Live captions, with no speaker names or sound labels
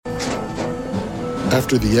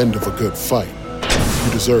After the end of a good fight,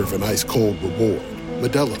 you deserve an ice-cold reward.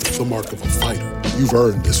 Modelo is the mark of a fighter. You've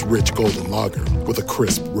earned this rich golden lager with a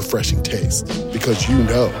crisp, refreshing taste. Because you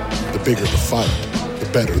know, the bigger the fight, the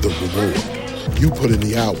better the reward. You put in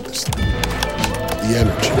the hours, the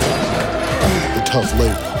energy, the tough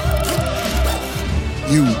labor.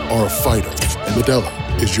 You are a fighter, and Modelo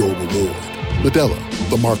is your reward. Modelo,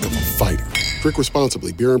 the mark of a fighter. Drink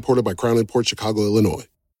responsibly. Beer imported by Crown Imports, Chicago, Illinois.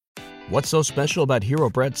 What's so special about Hero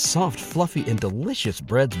Bread's soft, fluffy, and delicious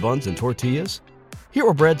breads, buns, and tortillas?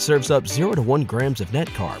 Hero Bread serves up 0 to 1 grams of net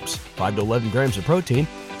carbs, 5 to 11 grams of protein,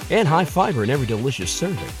 and high fiber in every delicious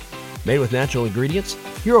serving. Made with natural ingredients,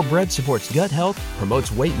 Hero Bread supports gut health,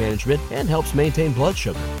 promotes weight management, and helps maintain blood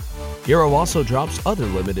sugar. Hero also drops other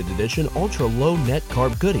limited edition ultra-low net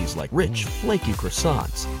carb goodies like rich, flaky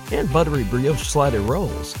croissants and buttery brioche slider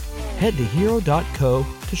rolls. Head to hero.co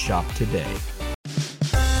to shop today.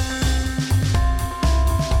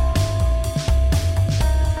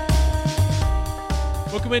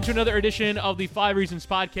 Welcome into another edition of the 5 Reasons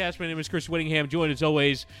Podcast. My name is Chris Whittingham, joined as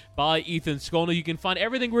always by Ethan Skolnick. You can find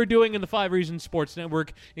everything we're doing in the 5 Reasons Sports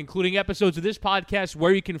Network, including episodes of this podcast,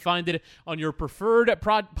 where you can find it on your preferred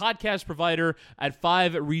podcast provider at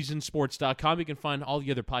 5reasonsports.com. You can find all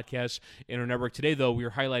the other podcasts in our network. Today, though, we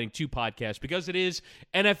are highlighting 2 podcasts because it is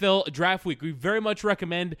NFL Draft Week. We very much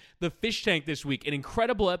recommend The Fish Tank this week, an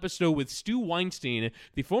incredible episode with Stu Weinstein,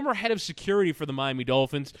 the former head of security for the Miami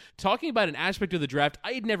Dolphins, talking about an aspect of the draft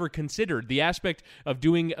I had never considered, the aspect of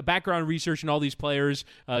doing background research on all these players.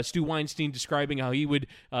 Stu Weinstein describing how he would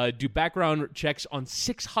do background checks on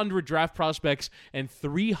 600 draft prospects and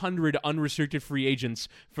 300 unrestricted free agents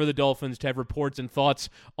for the Dolphins to have reports and thoughts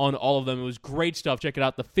on all of them. It was great stuff. Check it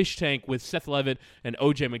out, The Fish Tank with Seth Levitt and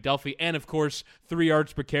O.J. McDuffie, and of course, 3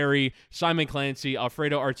 yards per carry, Simon Clancy,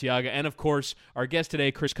 Alfredo Arteaga, and of course, our guest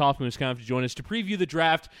today, Chris Kaufman, who's come to join us to preview the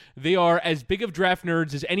draft. They are as big of draft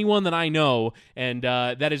nerds as anyone that I know, and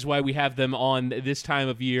that is why we have them on this time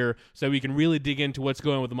of year, so we can really dig into what's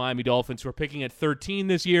going on with the Miami Dolphins, who are picking at 13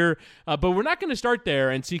 this year. But we're not going to start there,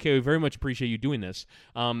 and CK, we very much appreciate you doing this.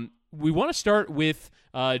 We want to start with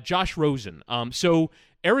Josh Rosen. So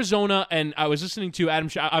Arizona, and I was listening to Adam.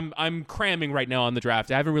 I'm cramming right now on the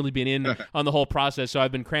draft. I haven't really been in on the whole process, so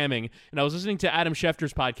I've been cramming. And I was listening to Adam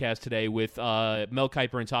Schefter's podcast today with Mel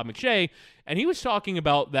Kiper and Todd McShay, and he was talking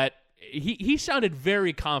about that. He sounded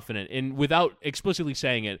very confident, in without explicitly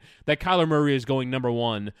saying it, that Kyler Murray is going number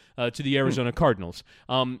 1 to the Arizona Cardinals.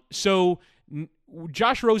 So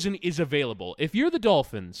Josh Rosen is available. If you're the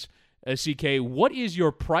Dolphins, CK, what is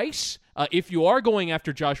your price if you are going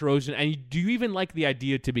after Josh Rosen, and do you even like the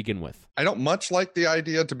idea to begin with? I don't much like the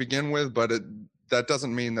idea to begin with, but that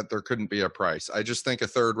doesn't mean that there couldn't be a price. I just think a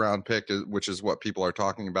 3rd-round pick, which is what people are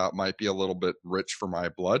talking about, might be a little bit rich for my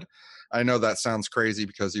blood. I know that sounds crazy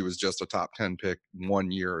because he was just a top 10 pick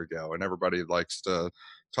 1 year ago, and everybody likes to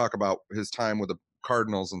talk about his time with the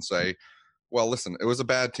Cardinals and say, well, listen, it was a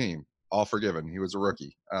bad team. All forgiven. He was a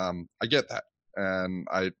rookie. I get that.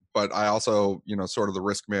 But I also, sort of the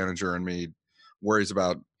risk manager in me worries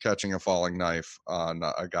about catching a falling knife on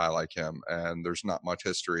a guy like him. And there's not much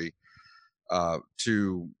history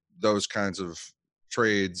to those kinds of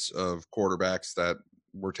trades of quarterbacks that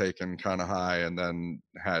were taken kind of high and then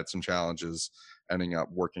had some challenges ending up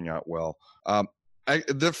working out well.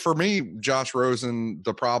 For me, Josh Rosen,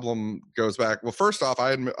 the problem goes back. Well, first off,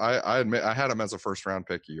 I admit I had him as a 1st-round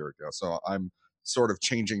pick a year ago. So I'm sort of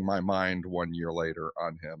changing my mind 1 year later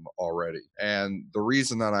on him already. And the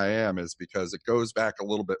reason that I am is because it goes back a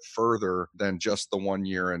little bit further than just the 1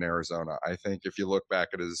 year in Arizona. I think if you look back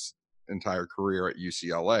at his entire career at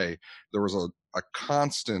UCLA, there was a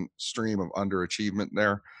constant stream of underachievement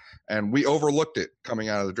there, and we overlooked it coming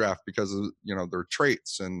out of the draft because of their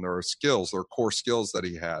traits and their skills, their core skills that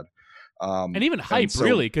he had, and even hype, and so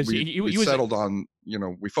really, because we was settled on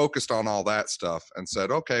we focused on all that stuff and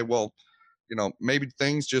said, okay, well, maybe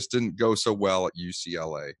things just didn't go so well at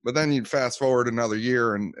UCLA. But then you fast forward another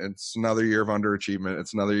year, and it's another year of underachievement.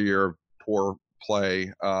 It's another year of poor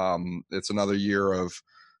play. It's another year of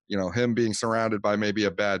him being surrounded by maybe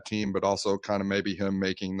a bad team, but also kind of maybe him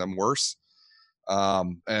making them worse.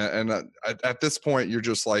 At this point, you're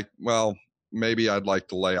just like, well, maybe I'd like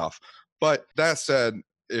to lay off. But that said,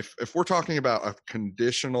 if we're talking about a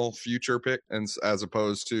conditional future pick, and as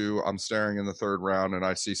opposed to I'm staring in the 3rd round and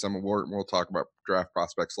I see someone, we'll talk about draft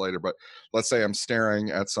prospects later, but let's say I'm staring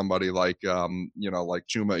at somebody like like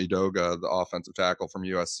Chuma Edoga, the offensive tackle from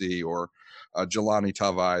USC, or Jelani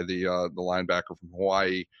Tavai, the linebacker from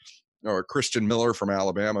Hawaii, or Christian Miller from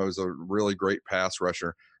Alabama, who's a really great pass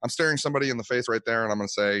rusher. I'm staring somebody in the face right there, and I'm going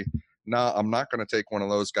to say, nah, I'm not going to take one of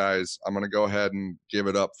those guys. I'm going to go ahead and give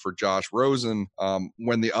it up for Josh Rosen.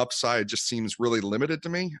 When the upside just seems really limited to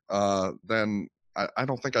me, then I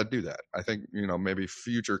don't think I'd do that. I think, maybe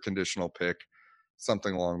future conditional pick,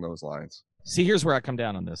 something along those lines. See, here's where I come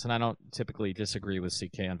down on this, and I don't typically disagree with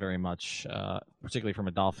CK on very much, particularly from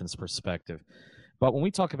a Dolphins perspective. But when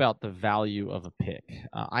we talk about the value of a pick,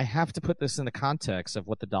 I have to put this in the context of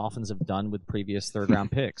what the Dolphins have done with previous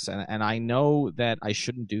third-round picks. And I know that I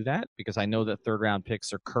shouldn't do that because I know that third-round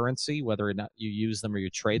picks are currency, whether or not you use them or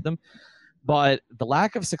you trade them. But the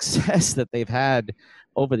lack of success that they've had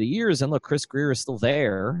over the years, and look, Chris Greer is still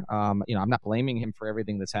there. I'm not blaming him for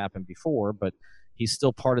everything that's happened before, but he's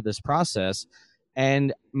still part of this process.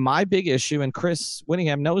 And my big issue, and Chris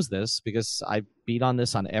Whittingham knows this because I beat on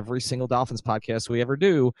this on every single Dolphins podcast we ever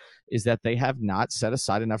do, is that they have not set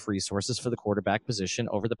aside enough resources for the quarterback position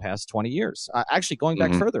over the past 20 years. Actually, going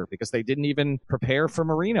back further, because they didn't even prepare for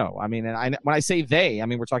Marino. I mean, and when I say they, I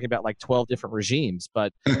mean, we're talking about like 12 different regimes,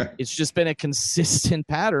 but it's just been a consistent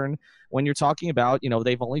pattern when you're talking about,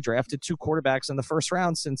 they've only drafted 2 quarterbacks in the first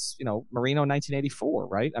round since, Marino in 1984,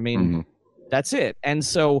 right? I mean, that's it. And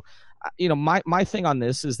so, my thing on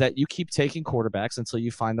this is that you keep taking quarterbacks until you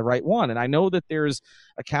find the right one. And I know that there's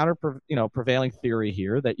a prevailing theory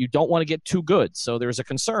here that you don't want to get too good. So there's a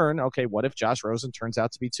concern. Okay, what if Josh Rosen turns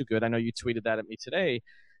out to be too good? I know you tweeted that at me today.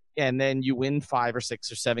 And then you win 5 or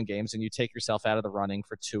 6 or 7 games and you take yourself out of the running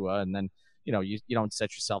for Tua. And then, you don't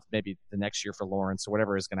set yourself maybe the next year for Lawrence or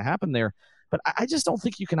whatever is going to happen there. But I just don't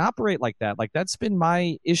think you can operate like that. Like, that's been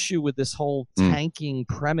my issue with this whole tanking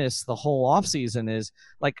premise the whole offseason is,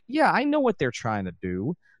 like, yeah, I know what they're trying to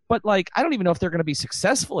do, but, like, I don't even know if they're going to be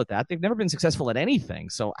successful at that. They've never been successful at anything.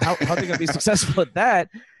 So how are they going to be successful at that?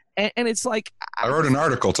 And it's like I wrote an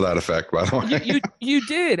article to that effect, by the way. You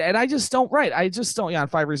did, and I just don't write. I just don't. Yeah, on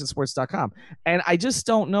 5reasonsports.com, and I just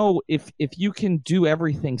don't know if you can do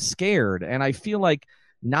everything scared. And I feel like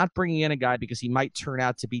not bringing in a guy because he might turn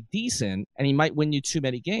out to be decent and he might win you too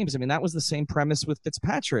many games. I mean, that was the same premise with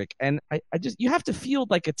Fitzpatrick. And I just, you have to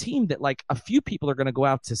field like a team that like a few people are going to go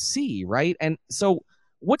out to see, right? And so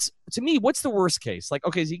what's the worst case? Like,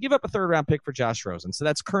 okay, so you give up a 3rd-round pick for Josh Rosen. So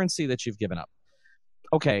that's currency that you've given up.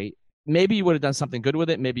 Okay, maybe you would have done something good with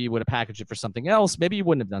it. Maybe you would have packaged it for something else. Maybe you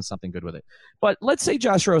wouldn't have done something good with it. But let's say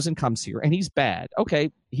Josh Rosen comes here and he's bad.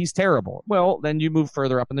 Okay, he's terrible. Well, then you move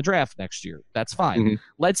further up in the draft next year. That's fine.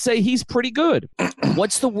 Let's say he's pretty good.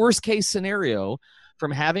 What's the worst case scenario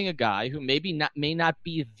from having a guy who may not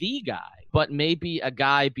be the guy, but maybe a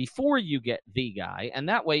guy before you get the guy? And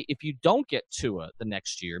that way, if you don't get Tua the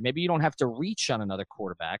next year, maybe you don't have to reach on another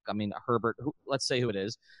quarterback. I mean, Herbert, let's say who it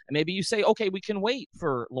is. And maybe you say, okay, we can wait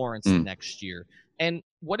for Lawrence next year. And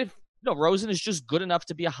what if Rosen is just good enough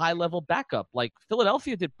to be a high-level backup? Like,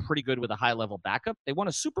 Philadelphia did pretty good with a high-level backup. They won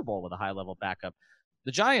a Super Bowl with a high-level backup.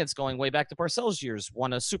 The Giants, going way back to Parcells' years,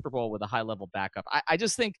 won a Super Bowl with a high-level backup. I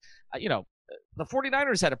just think, the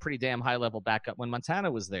 49ers had a pretty damn high-level backup when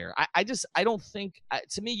Montana was there. I don't think,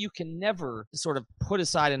 to me, you can never sort of put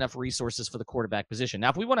aside enough resources for the quarterback position. Now,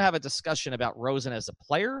 if we want to have a discussion about Rosen as a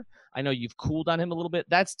player, I know you've cooled on him a little bit.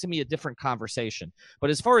 That's, to me, a different conversation. But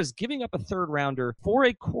as far as giving up a 3rd-rounder for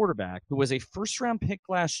a quarterback who was a 1st-round pick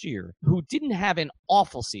last year, who didn't have an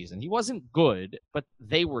awful season. He wasn't good, but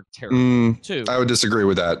they were terrible, too. I would disagree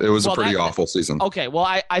with that. It was a pretty awful season. Okay, well,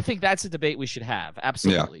 I think that's a debate we should have.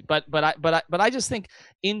 Absolutely. Yeah. But I just think,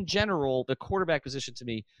 in general, the quarterback position to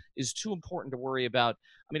me is too important to worry about.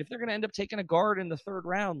 I mean, if they're going to end up taking a guard in the 3rd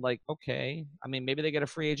round, like, okay, I mean, maybe they get a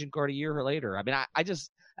free agent guard a year or later. I mean, I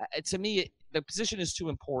just, to me, the position is too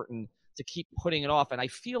important to keep putting it off. And I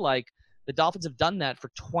feel like the Dolphins have done that for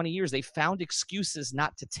 20 years. They found excuses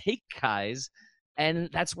not to take guys, and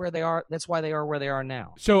that's where they are. That's why they are where they are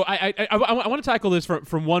now. So I want to tackle this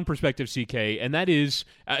from one perspective, CK, and that is,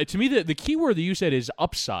 to me, the key word that you said is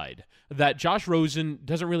upside. That Josh Rosen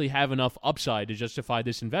doesn't really have enough upside to justify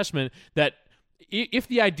this investment. That if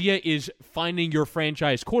the idea is finding your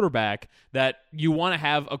franchise quarterback, that you want to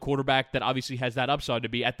have a quarterback that obviously has that upside to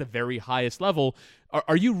be at the very highest level.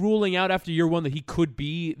 Are you ruling out after year one that he could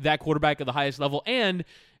be that quarterback at the highest level? And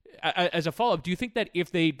as a follow-up, do you think that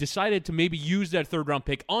if they decided to maybe use that 3rd-round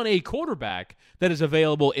pick on a quarterback that is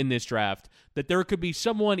available in this draft, that there could be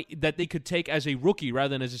someone that they could take as a rookie rather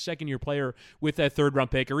than as a second-year player with that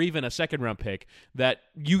 3rd-round pick or even a 2nd-round pick that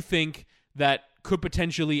you think that could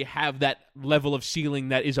potentially have that level of ceiling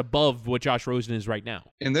that is above what Josh Rosen is right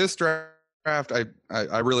now? In this draft, I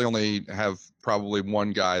really only have probably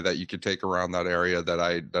one guy that you could take around that area that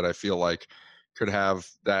I feel like could have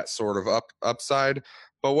that sort of upside.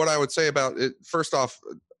 But what I would say about it, first off,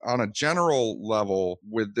 on a general level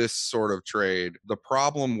with this sort of trade, the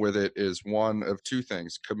problem with it is one of two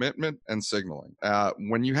things: commitment and signaling.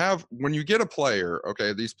 When you get a player,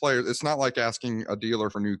 okay, these players, it's not like asking a dealer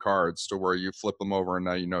for new cards to where you flip them over and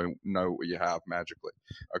now you know what you have magically.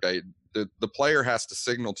 Okay, the player has to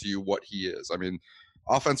signal to you what he is. I mean,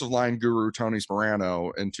 offensive line guru Tony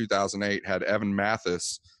Sperano in 2008 had Evan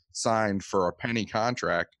Mathis signed for a penny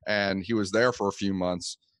contract, and he was there for a few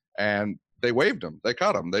months, and they waived him. They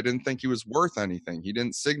cut him. They didn't think he was worth anything. He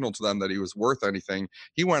didn't signal to them that he was worth anything.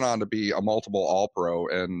 He went on to be a multiple All-Pro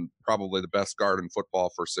and probably the best guard in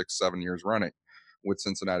football for 6-7 years running with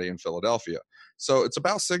Cincinnati and Philadelphia. So it's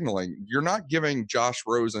about signaling. You're not giving Josh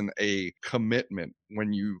Rosen a commitment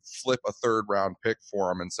when you flip a third round pick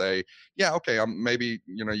for him and say, yeah, okay, maybe,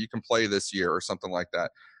 you can play this year or something like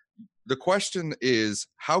that. The question is,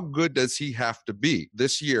 how good does he have to be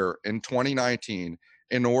this year in 2019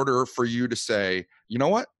 in order for you to say, you know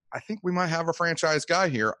what, I think we might have a franchise guy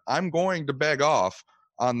here. I'm going to beg off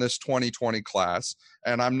on this 2020 class,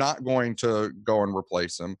 and I'm not going to go and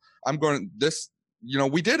replace him.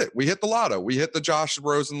 We did it. We hit the lotto. We hit the Josh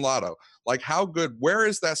Rosen lotto. Like, how good, where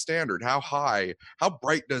is that standard? How high, how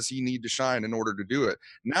bright does he need to shine in order to do it?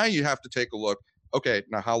 Now you have to take a look. Okay,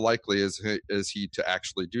 now how likely is he to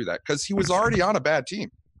actually do that? Because he was already on a bad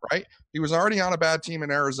team, right? He was already on a bad team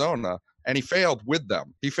in Arizona, and he failed with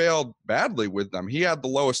them. He failed badly with them. He had the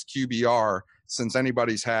lowest QBR since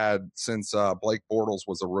anybody's had since Blake Bortles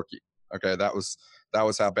was a rookie. Okay, that was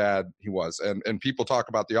how bad he was. And people talk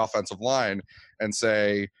about the offensive line and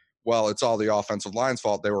say, well, it's all the offensive line's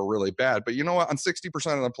fault. They were really bad. But you know what? On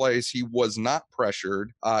 60% of the plays, he was not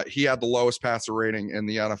pressured. He had the lowest passer rating in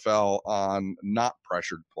the NFL on not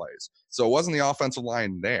pressured plays. So it wasn't the offensive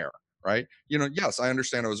line there, right? Yes, I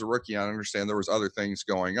understand it was a rookie. I understand there was other things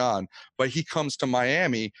going on. But he comes to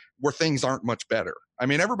Miami where things aren't much better. I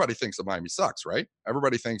mean, everybody thinks that Miami sucks, right?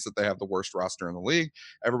 Everybody thinks that they have the worst roster in the league.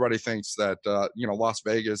 Everybody thinks that, Las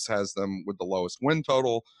Vegas has them with the lowest win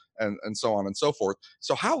total, and so on and so forth.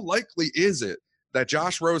 So how likely is it that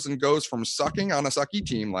Josh Rosen goes from sucking on a sucky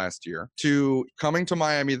team last year to coming to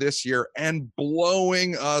Miami this year and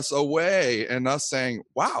blowing us away and us saying,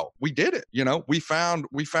 wow, we did it. We found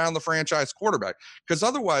the franchise quarterback? Because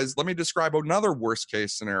otherwise, let me describe another worst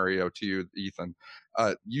case scenario to you, Ethan.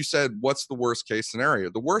 You said, what's the worst case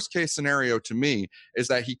scenario? The worst case scenario to me is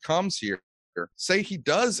that he comes here, say he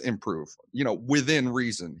does improve, within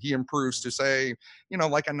reason. He improves to say,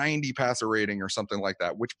 like a 90 passer rating or something like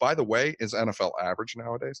that, which, by the way, is NFL average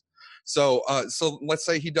nowadays. So let's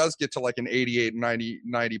say he does get to like an 88,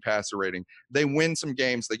 90 passer rating. They win some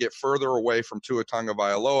games. They get further away from Tua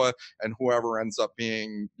Tagovailoa and whoever ends up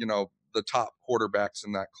being, the top quarterbacks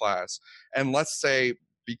in that class. And let's say,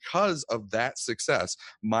 because of that success,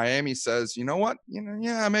 Miami says, you know what,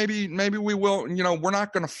 maybe we will, we're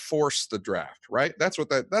not going to force the draft, right? That's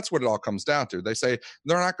what it all comes down to. They say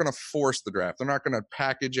they're not going to force the draft. They're not going to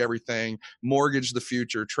package everything, mortgage the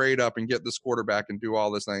future, trade up and get this quarterback and do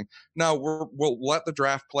all this thing. No, we'll let the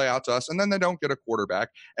draft play out to us. And then they don't get a quarterback.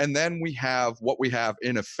 And then we have what we have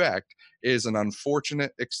in effect is an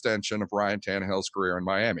unfortunate extension of Ryan Tannehill's career in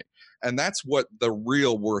Miami. And that's what the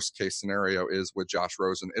real worst case scenario is with Josh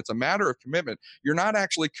Rosen. It's a matter of commitment. You're not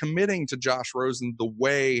actually committing to Josh Rosen the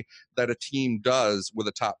way that a team does with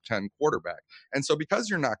a top 10 quarterback. And so because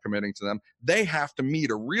you're not committing to them, they have to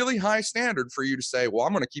meet a really high standard for you to say, well,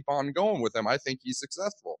 I'm going to keep on going with him. I think he's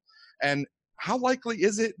successful. And how likely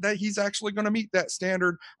is it that he's actually going to meet that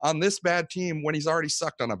standard on this bad team when he's already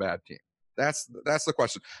sucked on a bad team? That's the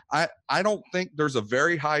question. I don't think there's a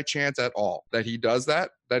very high chance at all that he does that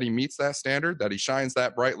he meets that standard, that he shines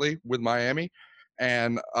that brightly with Miami.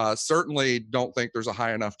 And certainly don't think there's a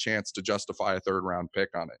high enough chance to justify a third round pick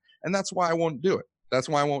on it. And that's why I won't do it.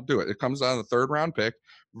 It comes down to the third round pick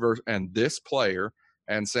and this player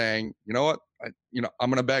and saying, you know what,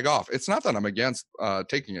 I'm going to beg off. It's not that I'm against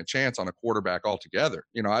taking a chance on a quarterback altogether.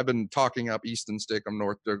 I've been talking up Easton Stickham,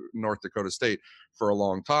 North Dakota State for a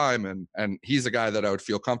long time, and he's a guy that I would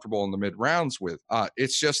feel comfortable in the mid rounds with.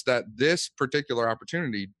 It's just that this particular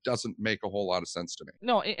opportunity doesn't make a whole lot of sense to me.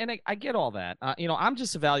 No, and I get all that. I'm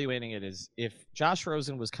just evaluating it as if Josh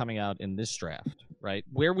Rosen was coming out in this draft, right?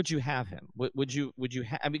 Where would you have him? Would you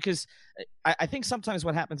have? Because I think sometimes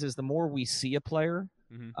what happens is the more we see a player,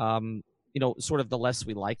 sort of the less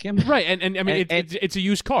we like him. Right. And I mean, it's a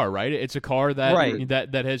used car, right? It's a car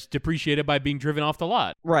that has depreciated by being driven off the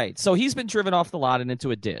lot. Right. So he's been driven off the lot and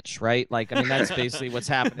into a ditch, right? Like, I mean, that's basically what's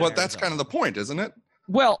happening. Well, that's kind of the point, isn't it?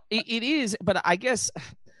 Well, it is. But I guess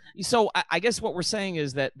So I guess what we're saying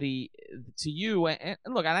is that to you, and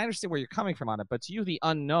look, I understand where you're coming from on it, but to you, the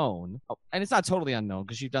unknown, and it's not totally unknown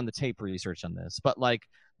because you've done the tape research on this, but like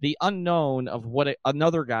the unknown of what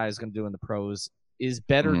another guy is going to do in the pros is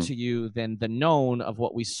better to you than the known of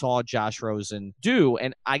what we saw Josh Rosen do.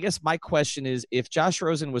 And I guess my question is, if Josh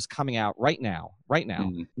Rosen was coming out right now,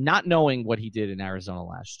 not knowing what he did in Arizona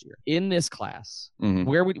last year in this class,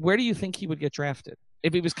 where do you think he would get drafted?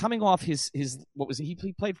 If he was coming off his what was he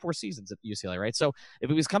played 4 seasons at UCLA, right? So if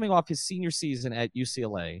he was coming off his senior season at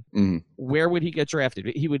UCLA, where would he get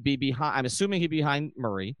drafted? He would be behind. I'm assuming he'd be behind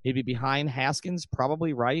Murray. He'd be behind Haskins,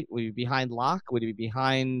 probably, right? Would he be behind Locke? Would he be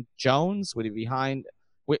behind Jones? Would he be behind?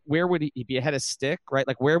 Where would he be ahead of Stick? Right?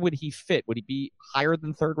 Like where would he fit? Would he be higher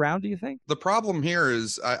than 3rd round? Do you think? The problem here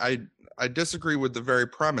is I disagree with the very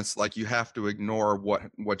premise. Like you have to ignore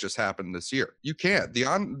what just happened this year. You can't. The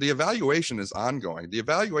evaluation is ongoing. The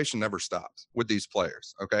evaluation never stops with these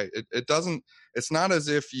players. Okay, it doesn't. It's not as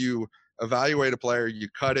if you evaluate a player, you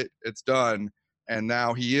cut it, it's done, and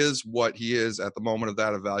now he is what he is at the moment of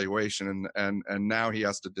that evaluation, and now he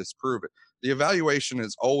has to disprove it. The evaluation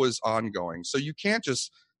is always ongoing, so you can't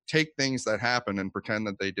just take things that happen and pretend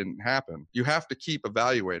that they didn't happen. You have to keep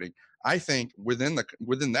evaluating. I think within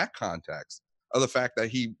that context of the fact that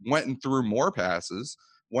he went and threw more passes,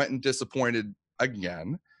 went and disappointed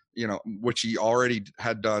again, which he already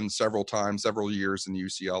had done several times, several years in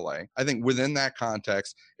UCLA. I think within that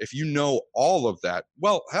context, if you know all of that,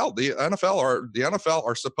 well, hell, the NFL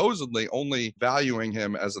are supposedly only valuing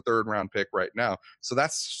him as a 3rd round pick right now. So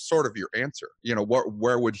that's sort of your answer.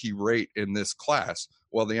 Where would he rate in this class?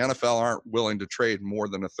 Well, the NFL aren't willing to trade more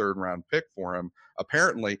than a 3rd round pick for him,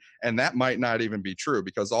 apparently. And that might not even be true,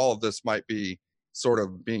 because all of this might be sort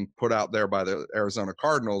of being put out there by the Arizona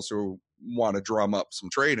Cardinals, who want to drum up some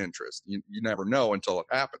trade interest. You never know until it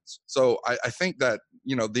happens. So I think that,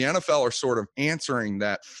 the NFL are sort of answering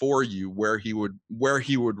that for you, where he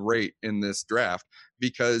would rate in this draft,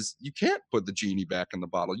 because you can't put the genie back in the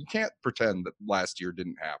bottle. You can't pretend that last year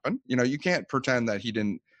didn't happen. You can't pretend that he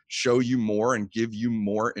didn't show you more and give you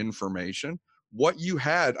more information. What you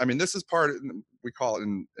had, this is we call it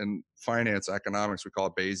in finance economics, we call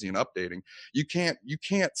it Bayesian updating. You can't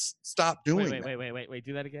stop doing that. Wait,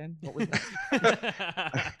 do that again? What was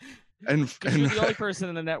that? and you're the only person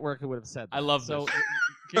in the network who would have said that. I love so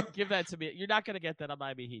give that to me. You're not going to get that on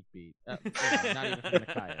Miami Heat beat. Not even from the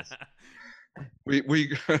Cayas.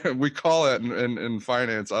 We call it in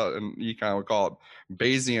finance and econ, we call it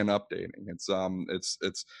Bayesian updating.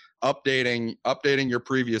 It's updating your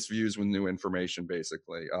previous views with new information.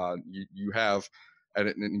 Basically, you have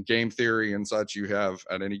in game theory and such, you have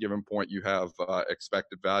at any given point you have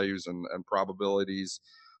expected values and probabilities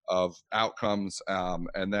of outcomes,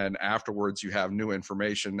 and then afterwards you have new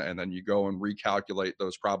information, and then you go and recalculate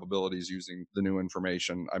those probabilities using the new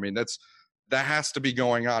information. That has to be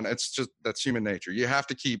going on. That's human nature. You have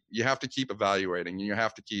to keep evaluating, and you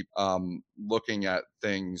have to keep looking at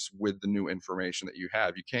things with the new information that you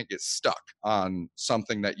have. You can't get stuck on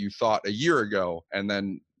something that you thought a year ago and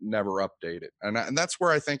then never update it. And that's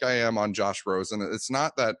where I think I am on Josh Rosen. It's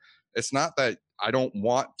not that I don't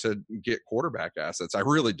want to get quarterback assets. I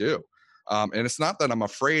really do. And it's not that I'm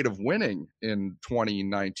afraid of winning in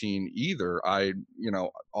 2019 either.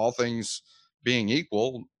 All things being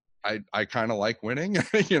equal, I kind of like winning,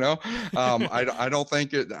 I don't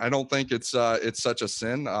think it's such a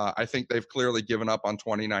sin. I think they've clearly given up on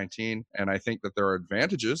 2019, and I think that there are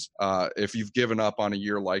advantages if you've given up on a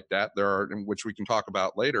year like that. There are, which we can talk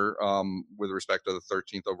about later, with respect to the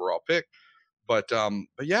 13th overall pick. But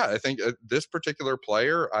yeah, I think this particular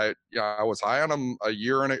player, I was high on him a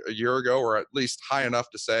year ago, or at least high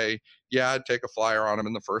enough to say, yeah, I'd take a flyer on him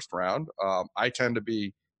in the 1st round. I tend to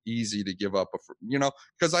be easy to give up,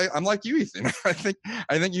 because I'm like you, Ethan. I think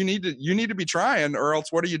you need to be trying, or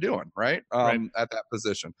else what are you doing, right? At that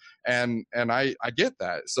position, and I get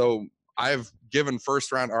that. So I've given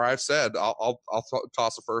 1st round, or I've said I'll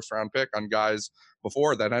toss a 1st round pick on guys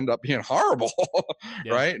before that end up being horrible,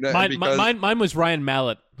 right? Mine was Ryan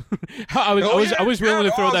Mallett. I was willing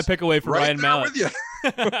to throw that pick away for Ryan Mallett. With you.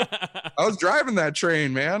 I was driving that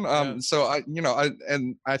train, man. So I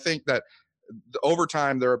think that over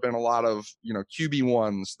time there have been a lot of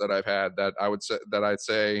QB1s that I've had that I'd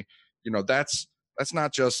say that's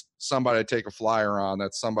not just somebody I take a flyer on.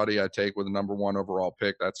 That's somebody I take with a number 1 overall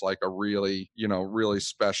pick. That's like a really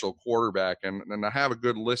special quarterback, and I have a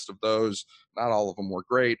good list of those. Not all of them were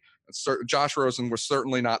great. Josh Rosen was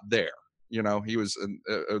certainly not there. He was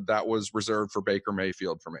that was reserved for Baker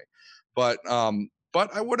Mayfield for me. But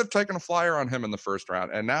but I would have taken a flyer on him in the first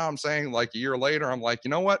round. And now I'm saying, like, a year later, I'm like, you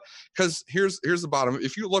know what? Because here's the bottom.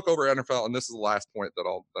 If you look over NFL, and this is the last point that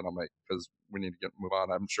I'll make, because we need to move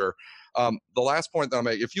on, I'm sure. The last point that I'll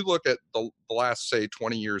make, if you look at the last, say,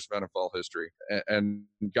 20 years of NFL history, and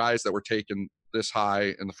guys that were taken this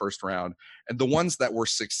high in the first round, and the ones that were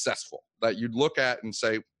successful, that you'd look at and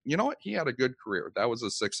say, you know what, he had a good career. That was a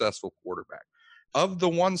successful quarterback. Of the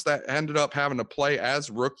ones that ended up having to play as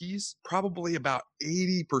rookies, probably about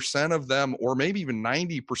 80% of them, or maybe even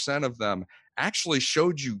 90% of them, actually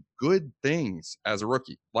showed you good things as a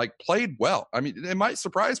rookie, like played well. I mean, it might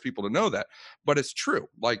surprise people to know that, but it's true.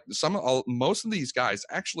 Like most of these guys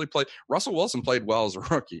actually played. Russell Wilson played well as a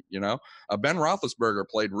rookie. Ben Roethlisberger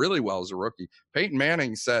played really well as a rookie. Peyton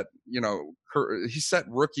Manning set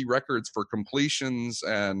rookie records for completions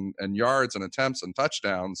and yards and attempts and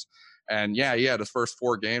touchdowns. And yeah, he had his first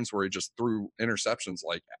 4 games where he just threw interceptions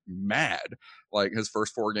like mad, like his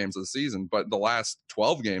first 4 games of the season. But the last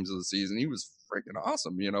 12 games of the season, he was freaking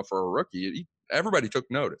awesome, for a rookie. Everybody took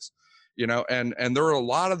notice, and there were a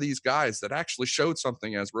lot of these guys that actually showed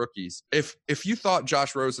something as rookies. If you thought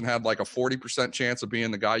Josh Rosen had like a 40% chance of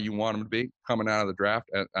being the guy you want him to be coming out of the draft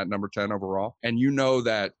at number 10 overall, and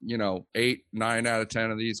that, 8, 9 out of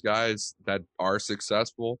 10 of these guys that are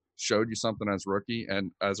successful showed you something as a rookie,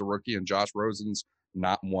 and Josh Rosen's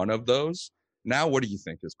not one of those, now what do you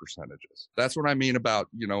think his percentage is? That's what I mean about,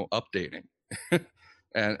 updating.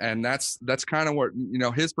 And that's kind of what,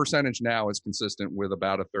 his percentage now is consistent with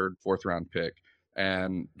about a 3rd, 4th round pick.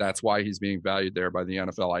 And that's why he's being valued there by the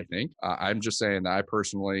NFL, I think. I'm just saying that I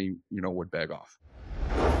personally, would beg off.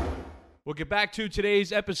 We'll get back to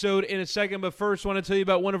today's episode in a second, but first I want to tell you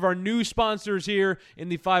about one of our new sponsors here in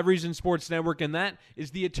the 5 Reasons Sports Network, and that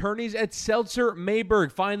is the attorneys at Seltzer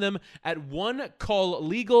Mayberg. Find them at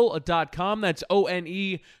onecalllegal.com. That's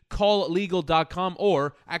O-N-E, calllegal.com,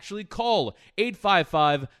 or actually call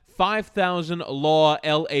 855 5000-LAW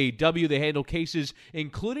LAW. They handle cases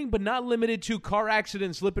including but not limited to car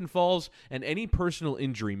accidents, slip and falls, and any personal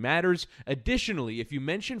injury matters. Additionally, if you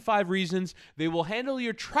mention 5 Reasons, they will handle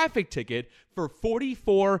your traffic ticket for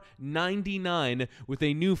 $44.99 with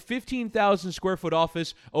a new 15,000 square foot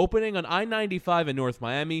office opening on I-95 in North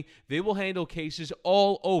Miami. They will handle cases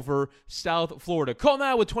all over South Florida. Call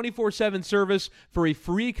now with 24/7 service for a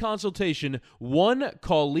free consultation.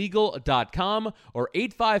 onecalllegal.com or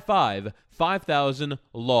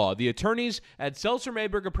 855-5000-LAW. The attorneys at Seltzer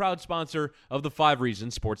Mayberg, a proud sponsor of the 5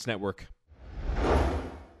 Reasons Sports Network.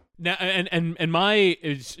 Now, and my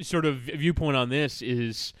sort of viewpoint on this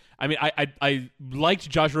is, I mean, I liked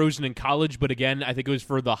Josh Rosen in college, but again, I think it was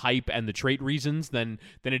for the hype and the trait reasons than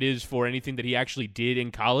it is for anything that he actually did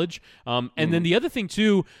in college. And then the other thing,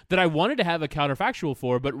 too, that I wanted to have a counterfactual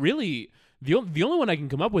for, but really the only one I can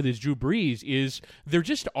come up with is Drew Brees, is there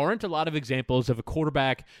just aren't a lot of examples of a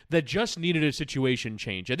quarterback that just needed a situation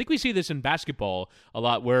change. I think we see this in basketball a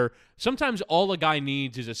lot, where sometimes all a guy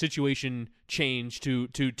needs is a situation change to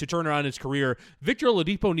turn around his career. Victor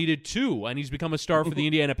Oladipo needed 2, and he's become a star for the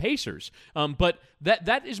Indiana Pacers. But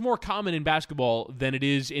that is more common in basketball than it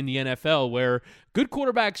is in the NFL, where good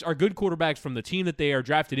quarterbacks are good quarterbacks from the team that they are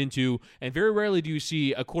drafted into, and very rarely do you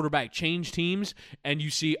see a quarterback change teams, and you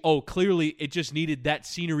see, oh, clearly it just needed that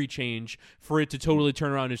scenery change for it to totally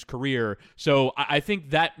turn around his career. So I think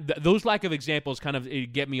that those lack of examples kind of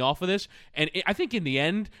get me off of this. And I think in the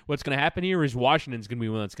end, what's going to happen here is Washington's going to be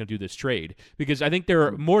one that's going to do this trade, because I think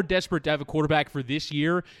they're more desperate to have a quarterback for this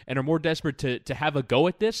year and are more desperate to have a go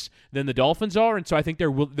at this than the Dolphins are. And so I think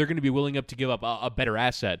they're going to be willing up to give up a better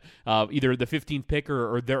asset, either the 15th pick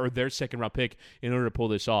or their second round pick, in order to pull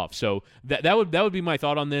this off. So that would be my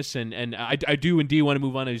thought on this. And I do indeed want to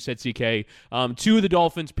move on, as you said, CK, to the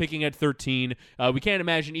Dolphins picking at 13. We can't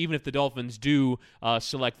imagine, even if the Dolphins do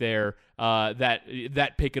select there,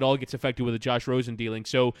 that pick at all gets affected with a Josh Rosen dealing.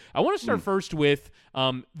 So I want to start first with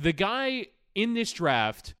the guy in this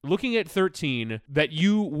draft, looking at 13, that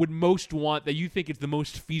you would most want, that you think is the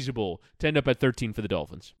most feasible to end up at 13 for the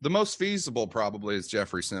Dolphins. The most feasible probably is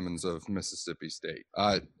Jeffrey Simmons of Mississippi State.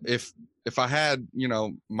 If I had,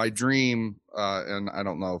 my dream, and I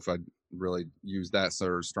don't know if I'd really use that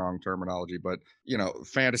sort of strong terminology, but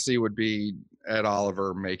fantasy would be Ed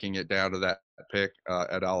Oliver making it down to that pick.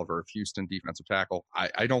 Ed Oliver of Houston, defensive tackle.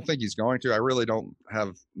 I don't think he's going to. I really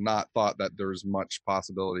have not thought that there's much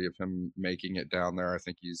possibility of him making it down there. I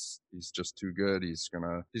think he's just too good. He's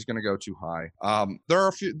gonna go too high.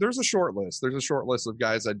 There's a short list. There's a short list of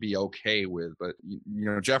guys I'd be okay with, but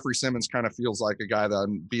Jeffrey Simmons kind of feels like a guy that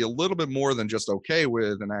I'd be a little bit more than just okay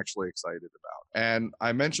with and actually excited about. And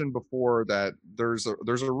I mentioned before that there's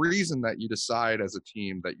a reason that you decide as a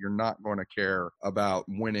team that you're not going to care about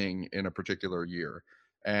winning in a particular year.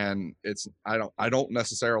 And I don't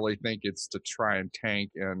necessarily think it's to try and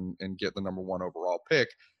tank and get the number 1 overall pick.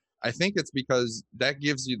 I think it's because that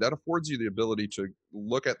affords you the ability to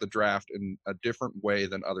look at the draft in a different way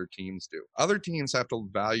than other teams do. Other teams have to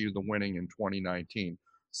value the winning in 2019.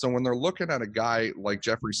 So when they're looking at a guy like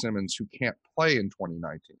Jeffrey Simmons who can't play in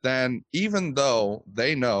 2019, then even though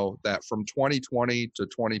they know that from 2020 to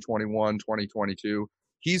 2021, 2022,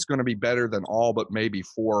 he's going to be better than all but maybe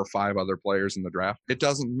 4 or 5 other players in the draft, it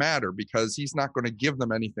doesn't matter because he's not going to give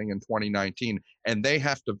them anything in 2019, and they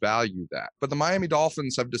have to value that. But the Miami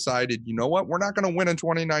Dolphins have decided, you know what, we're not going to win in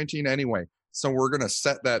 2019 anyway, so we're going to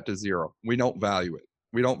set that to 0. We don't value it.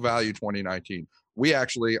 We don't value 2019. We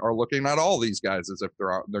actually are looking at all these guys as if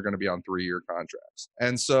they're going to be on 3-year contracts.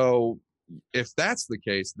 And so if that's the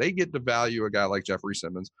case, they get to value a guy like Jeffrey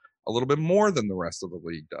Simmons a little bit more than the rest of the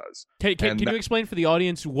league does. Can you explain for the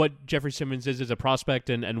audience what Jeffrey Simmons is as a prospect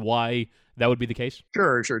and why that would be the case?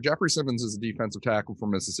 Sure. Jeffrey Simmons is a defensive tackle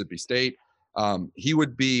from Mississippi State. He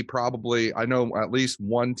would be probably, I know at least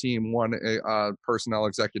one team, one personnel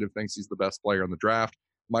executive thinks he's the best player in the draft.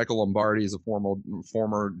 Michael Lombardi is a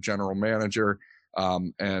former general manager,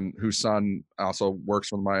 and whose son also works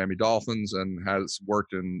for the Miami Dolphins and has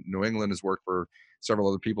worked in New England, has worked for several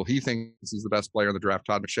other people. He thinks he's the best player in the draft.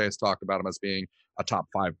 Todd McShay has talked about him as being a top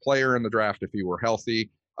 5 player in the draft if he were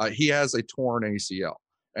healthy. He has a torn ACL,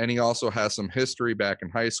 and he also has some history back in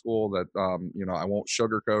high school that, I won't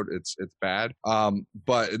sugarcoat. It's bad.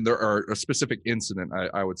 But there are a specific incident,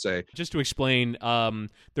 I would say. Just to explain,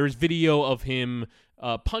 there's video of him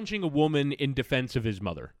punching a woman in defense of his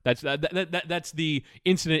mother. That's the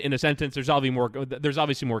incident in a sentence. There's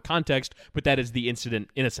obviously more context, but that is the incident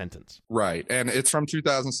in a sentence. Right, and it's from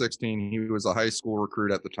 2016. He was a high school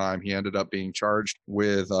recruit at the time. He ended up being charged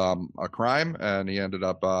with a crime, and he ended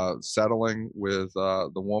up settling with the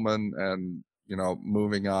woman and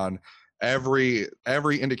moving on. Every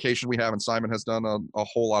indication we have, and Simon has done a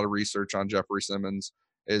whole lot of research on Jeffrey Simmons,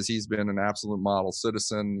 is he's been an absolute model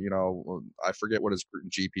citizen. I forget what his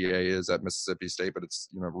GPA is at Mississippi State, but it's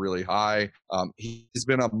really high. He's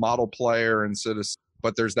been a model player and citizen.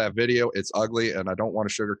 But there's that video. It's ugly, and I don't want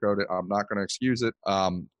to sugarcoat it. I'm not going to excuse it.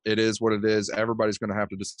 It is what it is. Everybody's going to have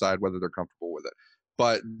to decide whether they're comfortable with it.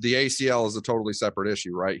 But the ACL is a totally separate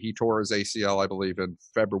issue, right? He tore his ACL, I believe, in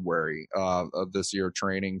February of this year,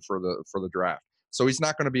 training for the draft. So he's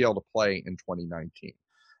not going to be able to play in 2019.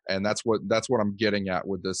 And that's what I'm getting at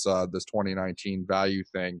with this 2019 value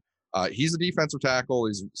thing. He's a defensive tackle.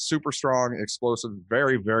 He's super strong, explosive,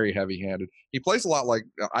 very, very heavy-handed.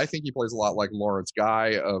 I think he plays a lot like Lawrence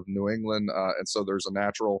Guy of New England, and so there's a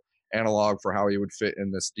natural analog for how he would fit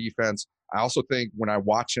in this defense. I also think when I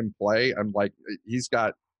watch him play, I'm like, he's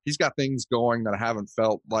got things going that I haven't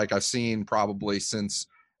felt like I've seen probably since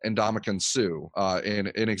Ndamukong Suh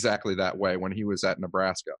in exactly that way when he was at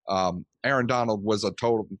Nebraska. Aaron Donald was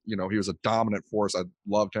he was a dominant force. I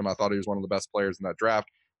loved him. I thought he was one of the best players in that draft,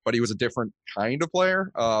 but he was a different kind of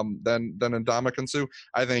player than Ndamukong Suh.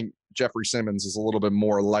 I think Jeffrey Simmons is a little bit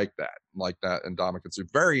more like that Ndamukong Suh.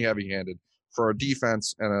 Very heavy-handed for a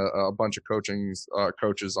defense and a bunch of coaches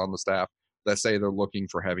on the staff that say they're looking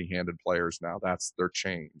for heavy-handed players now. That's their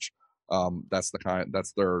change. That's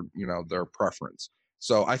their preference.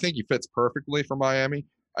 So I think he fits perfectly for Miami.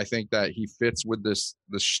 I think that he fits with this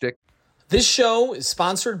shtick. This show is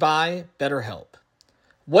sponsored by BetterHelp.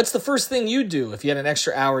 What's the first thing you'd do if you had an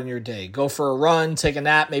extra hour in your day? Go for a run, take a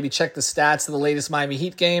nap, maybe check the stats of the latest Miami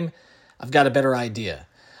Heat game? I've got a better idea.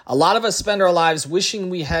 A lot of us spend our lives wishing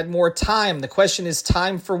we had more time. The question is,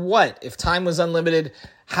 time for what? If time was unlimited,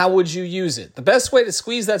 how would you use it? The best way to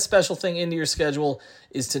squeeze that special thing into your schedule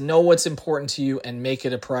is to know what's important to you and make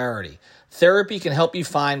it a priority. Therapy can help you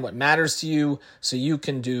find what matters to you so you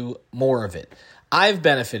can do more of it. I've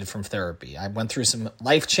benefited from therapy. I went through some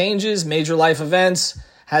life changes, major life events,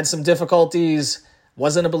 had some difficulties,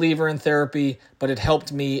 wasn't a believer in therapy, but it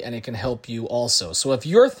helped me and it can help you also. So if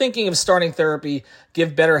you're thinking of starting therapy,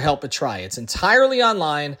 give BetterHelp a try. It's entirely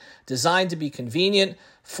online, designed to be convenient,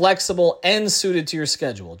 flexible, and suited to your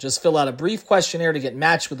schedule. Just fill out a brief questionnaire to get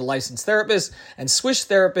matched with a licensed therapist and switch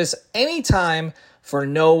therapists anytime for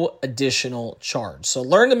no additional charge. So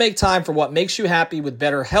learn to make time for what makes you happy with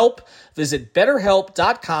BetterHelp. Visit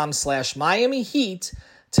BetterHelp.com/Miami Heat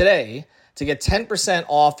today to get 10%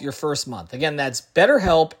 off your first month. Again, that's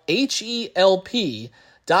BetterHelp,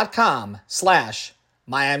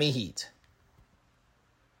 HELP.com/Miami Heat.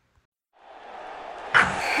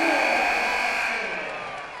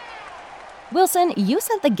 Wilson, you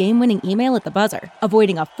sent the game-winning email at the buzzer,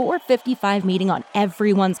 avoiding a 4:55 meeting on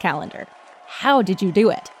everyone's calendar. How did you do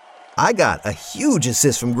it? I got a huge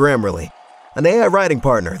assist from Grammarly, an AI writing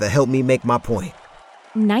partner that helped me make my point.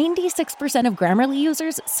 96% of Grammarly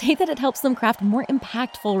users say that it helps them craft more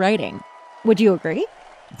impactful writing. Would you agree?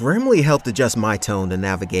 Grammarly helped adjust my tone to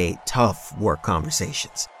navigate tough work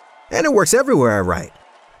conversations. And it works everywhere I write,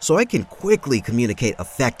 so I can quickly communicate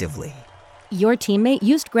effectively. Your teammate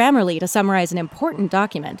used Grammarly to summarize an important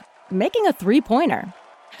document, making a 3-pointer.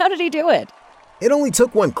 How did he do it? It only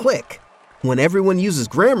took one click. When everyone uses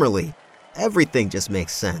Grammarly, everything just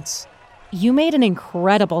makes sense. You made an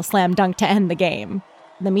incredible slam dunk to end the game.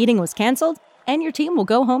 The meeting was canceled, and your team will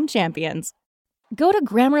go home champions. Go to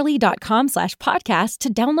Grammarly.com/podcast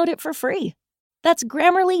to download it for free. That's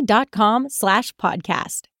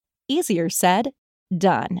Grammarly.com/podcast. Easier said,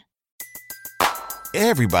 done.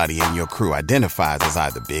 Everybody in your crew identifies as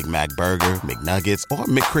either Big Mac Burger, McNuggets, or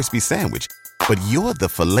McCrispy Sandwich. But you're the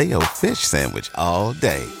Filet-O-Fish Sandwich all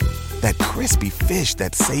day. That crispy fish,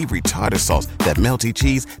 that savory tartar sauce, that melty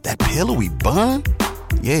cheese, that pillowy bun.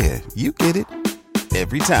 Yeah, you get it.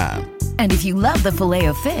 Every time. And if you love the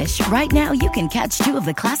Filet-O-Fish, right now you can catch 2 of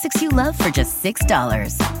the classics you love for just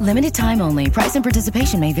 $6. Limited time only. Price and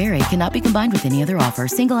participation may vary. Cannot be combined with any other offer.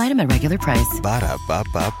 Single item at regular price.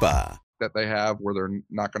 Ba-da-ba-ba-ba. That they have where they're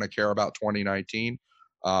not going to care about 2019.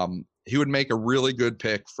 He would make a really good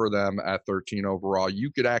pick for them at 13 overall. You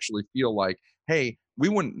could actually feel like, hey, we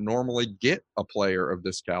wouldn't normally get a player of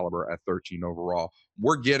this caliber at 13 overall.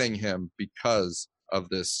 We're getting him because of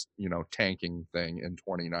this, tanking thing in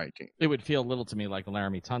 2019. It would feel a little to me like the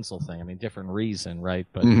Laramie Tunsil thing. I mean, different reason, right?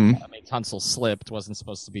 But Tunsil slipped, wasn't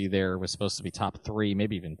supposed to be there, was supposed to be top 3,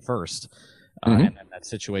 maybe even first. And then that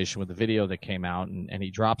situation with the video that came out, and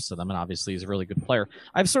he drops to them, and obviously he's a really good player.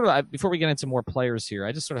 Before we get into more players here,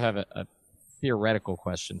 I just sort of have a theoretical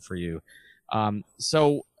question for you.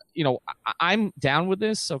 So, I'm down with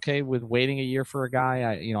this, okay, with waiting a year for a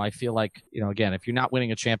guy. I feel like, again, if you're not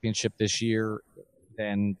winning a championship this year,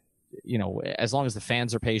 then, as long as the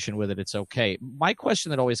fans are patient with it, it's okay. My question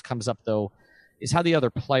that always comes up, though, is how the other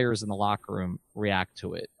players in the locker room react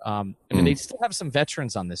to it. They still have some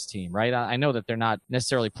veterans on this team, right? I know that they're not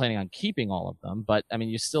necessarily planning on keeping all of them, but,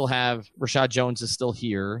 you still have Rashad Jones is still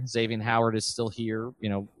here. Xavier Howard is still here,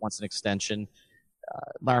 wants an extension.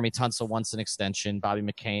 Laramie Tunsil wants an extension. Bobby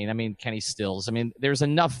McCain. Kenny Stills. There's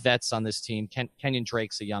enough vets on this team. Kenyon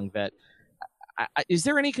Drake's a young vet. Is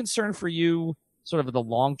there any concern for you, sort of the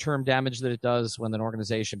long-term damage that it does when an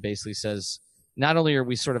organization basically says, not only are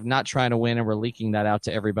we sort of not trying to win and we're leaking that out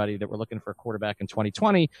to everybody that we're looking for a quarterback in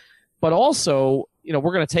 2020, but also, we're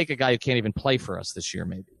going to take a guy who can't even play for us this year,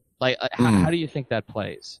 maybe. How do you think that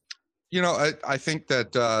plays? I think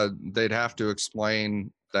that they'd have to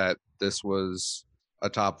explain that this was a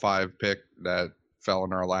top 5 pick that fell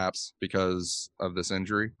in our laps because of this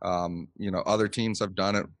injury. Other teams have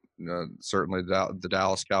done it. Certainly the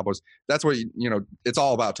Dallas Cowboys. That's what it's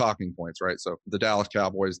all about talking points, right? So the Dallas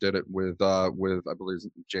Cowboys did it with I believe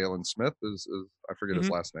Jalen Smith is I forget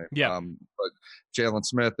his last name. Yeah. But Jalen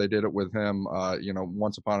Smith, they did it with him.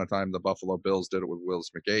 Once upon a time the Buffalo Bills did it with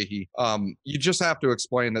Willis McGahee. You just have to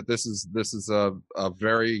explain that this is a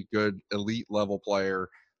very good elite level player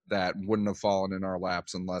that wouldn't have fallen in our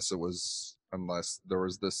laps unless there was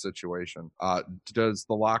this situation. Does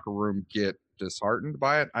the locker room get disheartened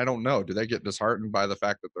by it? I don't know. Do they get disheartened by the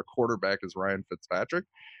fact that their quarterback is Ryan Fitzpatrick,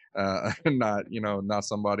 not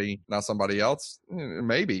somebody else?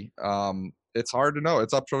 Maybe. It's hard to know.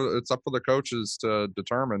 It's up for the coaches to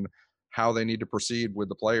determine how they need to proceed with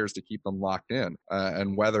the players to keep them locked in,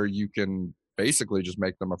 and whether you can basically just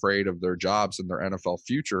make them afraid of their jobs and their NFL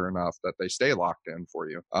future enough that they stay locked in for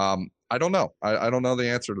you. I don't know. I don't know the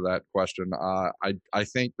answer to that question. I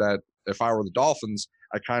think that if I were the Dolphins,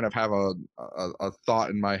 I kind of have a thought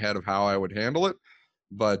in my head of how I would handle it,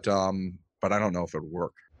 but I don't know if it would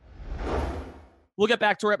work. We'll get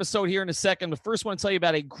back to our episode here in a second, but first I want to tell you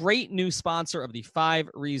about a great new sponsor of the 5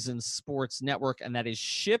 Reasons Sports Network, and that is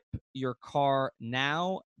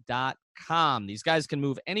ShipYourCarNow.com. These guys can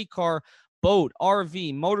move any car, boat,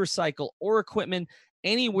 RV, motorcycle, or equipment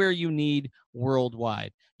anywhere you need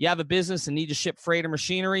worldwide. You have a business and need to ship freight or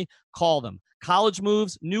machinery? Call them. College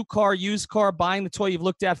moves, new car, used car, buying the toy you've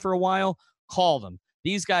looked at for a while? Call them.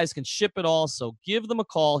 These guys can ship it all, so give them a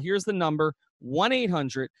call. Here's the number,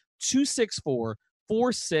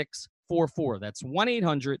 1-800-264-4644. That's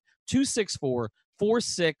 1-800-264-4644,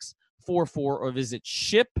 or visit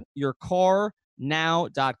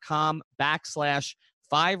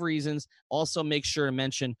shipyourcarnow.com/5 reasons. Also, make sure to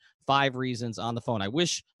mention 5 reasons on the phone. I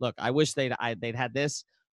wish they'd had this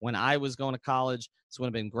when I was going to college. This would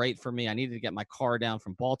have been great for me. I needed to get my car down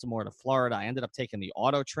from Baltimore to Florida. I ended up taking the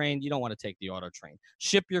auto train. You don't want to take the auto train.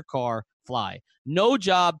 Ship your car, fly. No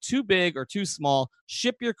job too big or too small.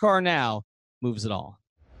 Ship your car now. Moves it all.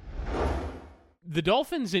 The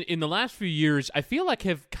Dolphins in the last few years, I feel like,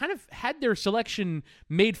 have kind of had their selection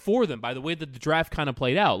made for them by the way that the draft kind of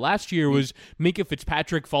played out. Last year was Minkah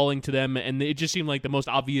Fitzpatrick falling to them, and it just seemed like the most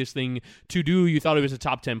obvious thing to do. You thought he was a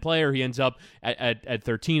top 10 player. He ends up at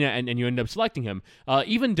 13, and you end up selecting him.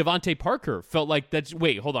 Even Devontae Parker felt like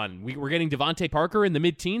wait, hold on. We're getting Devontae Parker in the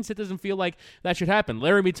mid-teens? It doesn't feel like that should happen.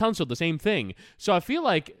 Laramie Tunsil, the same thing. So I feel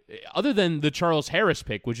like, other than the Charles Harris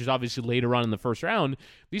pick, which is obviously later on in the first round,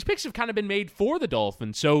 these picks have kind of been made for the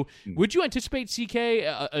Dolphins. So would you anticipate, CK,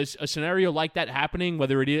 a scenario like that happening,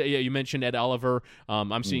 whether it is, you mentioned Ed Oliver,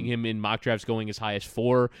 I'm seeing him in mock drafts going as high as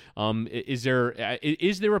 4. Is there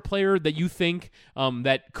a player that you think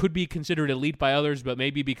that could be considered elite by others, but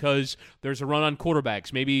maybe because there's a run on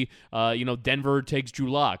quarterbacks, maybe Denver takes Drew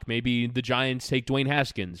Lock, maybe the Giants take Dwayne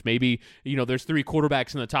Haskins, maybe there's 3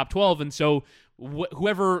 quarterbacks in the top 12, and so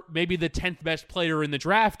whoever maybe the 10th best player in the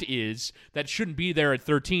draft is that shouldn't be there at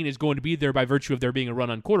 13 is going to be there by virtue of there being a run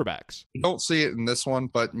on quarterbacks. Don't see it in this one,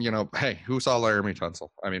 but hey, who saw Laramie Tunsil?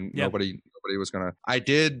 I mean, nobody was gonna. I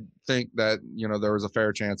did think that there was a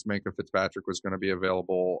fair chance Minkah Fitzpatrick was going to be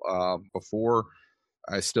available before.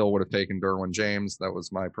 I still would have taken Derwin James. That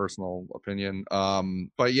was my personal opinion.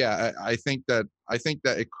 But yeah, I think that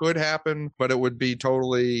it could happen, but it would be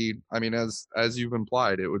totally, I mean, as you've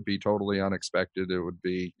implied, it would be totally unexpected. It would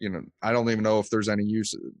be, I don't even know if there's any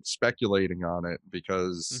use speculating on it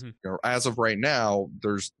because as of right now,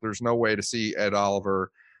 there's no way to see Ed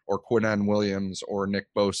Oliver or Quinnen Williams or Nick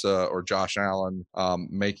Bosa or Josh Allen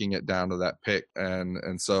making it down to that pick.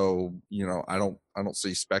 And so, I don't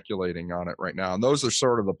see speculating on it right now. And those are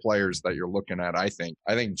sort of the players that you're looking at, I think.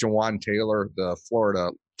 I think Jawan Taylor, the Florida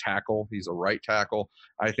tackle, he's a right tackle.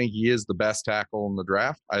 I think he is the best tackle in the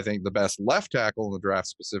draft. I think the best left tackle in the draft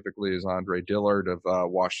specifically is Andre Dillard of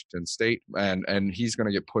Washington State. And he's going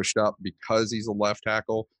to get pushed up because he's a left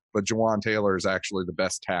tackle. But Jawan Taylor is actually the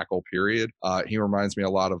best tackle, period. He reminds me a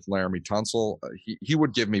lot of Laramie Tunsil. He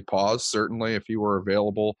would give me pause, certainly, if he were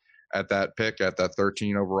available at that pick, at that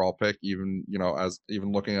 13 overall pick, even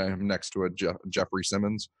looking at him next to a Jeffrey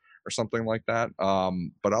Simmons or something like that.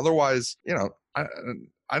 But otherwise,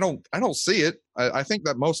 I don't see it. I think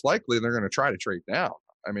that most likely they're going to try to trade down.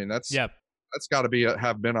 I mean, that's got to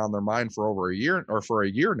have been on their mind for over a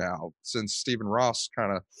year now, since Stephen Ross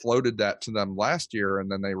kind of floated that to them last year,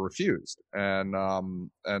 and then they refused, and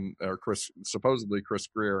supposedly Chris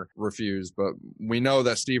Greer refused, but we know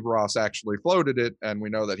that Steve Ross actually floated it, and we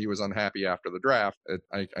know that he was unhappy after the draft.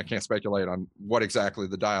 I can't speculate on what exactly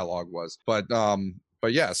the dialogue was, but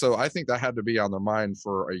yeah, so I think that had to be on their mind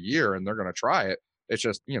for a year, and they're going to try it. It's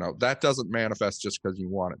just, that doesn't manifest just because you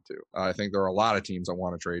want it to. I think there are a lot of teams that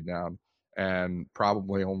want to trade down, and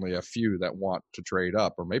probably only a few that want to trade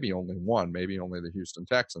up, or maybe only one, maybe only the Houston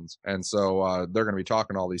Texans. And so they're going to be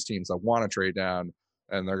talking to all these teams that want to trade down,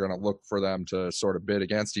 and they're going to look for them to sort of bid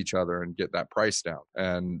against each other and get that price down.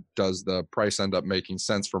 And does the price end up making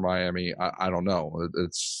sense for Miami? I don't know.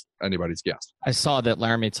 It's anybody's guess. I saw that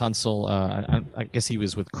Laramie Tunsil, I guess he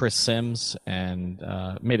was with Chris Sims, and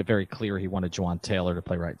made it very clear he wanted Jawan Taylor to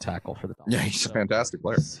play right tackle for the Dolphins. Yeah, he's a fantastic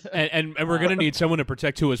player. And we're going to need someone to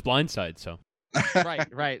protect Tua's blindside, so. Right.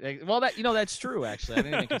 Well, that's true. Actually, I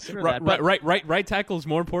didn't even consider that. But right tackle is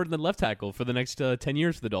more important than left tackle for the next 10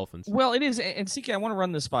 years for the Dolphins. Well, it is. And CK, I want to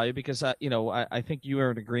run this by you because I think you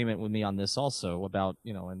are in agreement with me on this also about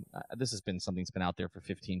and this has been something that's been out there for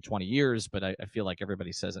 15, 20 years, but I feel like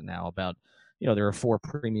everybody says it now about there are 4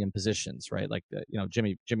 premium positions, right? Like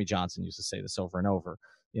Jimmy Johnson used to say this over and over.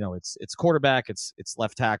 It's quarterback, it's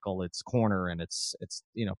left tackle, it's corner, and it's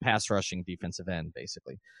pass rushing defensive end,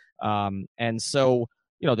 basically. And so,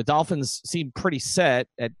 the Dolphins seem pretty set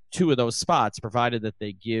at 2 of those spots, provided that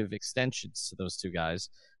they give extensions to those 2 guys.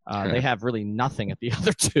 They have really nothing at the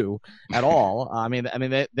other 2 at all. I mean,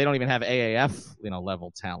 they don't even have AAF,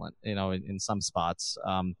 level talent, in some spots.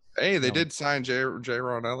 Hey, they did sign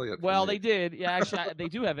J-Ron Elliott. Well, they did. Yeah, actually, they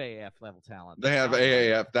do have AAF level talent. They have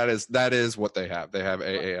AAF. That is what they have. They have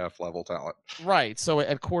AAF level talent. Right. So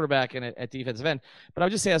at quarterback and at defensive end. But I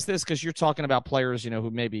would just ask this because you're talking about players,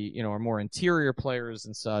 who maybe, are more interior players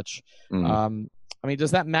and such. Mm-hmm. I mean,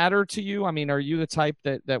 does that matter to you? I mean, are you the type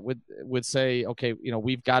that would say, okay,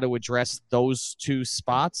 we've got to address those 2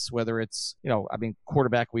 spots, whether it's,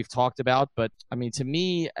 quarterback we've talked about, but I mean, to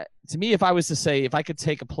me, if I was to say, if I could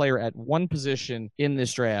take a player at one position in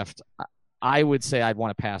this draft, I would say I'd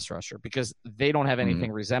want a pass rusher because they don't have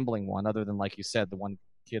anything resembling one other than, like you said, the one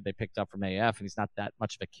kid they picked up from AF, and he's not that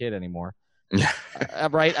much of a kid anymore. Yeah.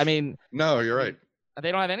 Right? I mean, no, you're right.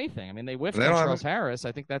 They don't have anything. I mean, they whiffed on Charles Harris.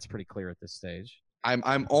 I think that's pretty clear at this stage.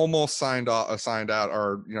 I'm almost signed out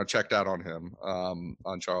or checked out on him,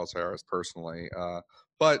 on Charles Harris personally.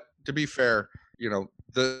 But to be fair,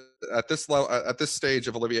 at this stage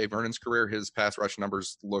of Olivier Vernon's career, his pass rush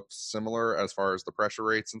numbers look similar as far as the pressure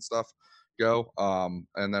rates and stuff go.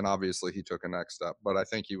 And then obviously he took a next step, but I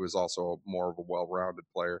think he was also more of a well-rounded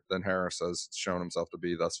player than Harris has shown himself to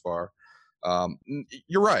be thus far.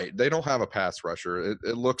 You're right. They don't have a pass rusher.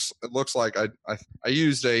 It looks like I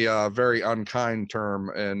used a very unkind term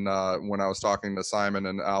when I was talking to Simon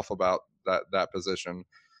and Alf about that position.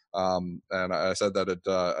 And I said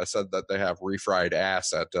that they have refried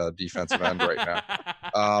ass at defensive end right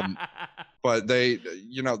now. But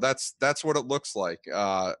that's what it looks like.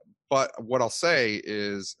 But what I'll say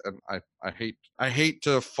is, and I hate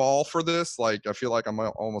to fall for this. Like, I feel like I'm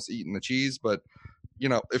almost eating the cheese, but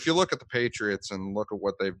if you look at the Patriots and look at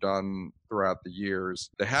what they've done throughout the years,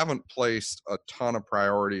 they haven't placed a ton of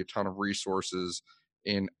priority, a ton of resources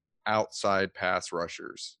in outside pass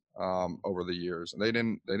rushers over the years. And they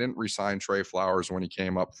didn't re-sign Trey Flowers when he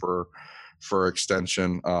came up for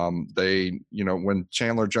extension. When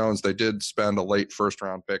Chandler Jones, they did spend a late first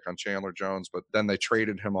round pick on Chandler Jones, but then they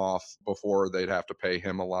traded him off before they'd have to pay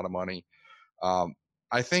him a lot of money.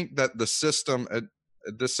 I think that the system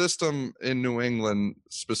in New England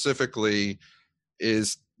specifically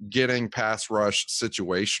is getting pass rush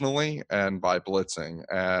situationally and by blitzing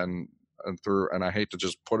and I hate to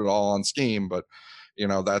just put it all on scheme, but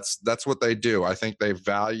that's what they do. I think they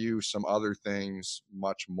value some other things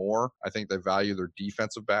much more. I think they value their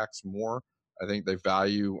defensive backs more. I think they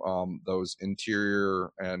value those interior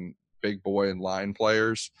and big boy and line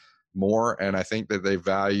players more. And I think that they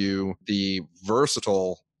value the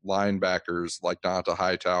versatile linebackers like Donta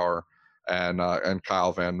Hightower and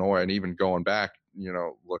Kyle Van Noy, and even going back,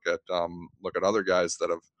 look at other guys that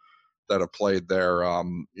have played there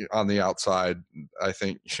on the outside. I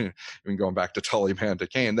think even going back to Tully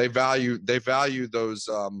Van-de-Kane, they value those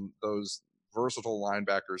versatile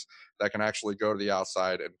linebackers that can actually go to the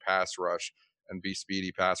outside and pass rush and be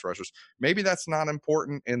speedy pass rushers. Maybe that's not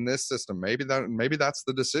important in this system. Maybe that's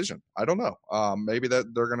the decision. I don't know. Maybe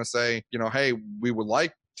that they're going to say, hey, we would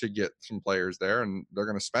like to get some players there, and they're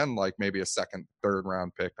going to spend like maybe a second, third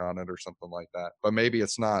round pick on it or something like that. But maybe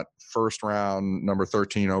it's not first round, number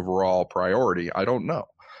 13 overall priority. I don't know.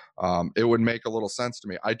 It would make a little sense to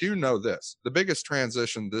me. I do know this. The biggest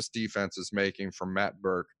transition this defense is making from Matt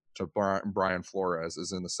Burke to Brian Flores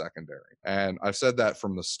is in the secondary. And I've said that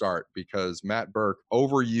from the start because Matt Burke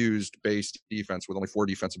overused base defense with only 4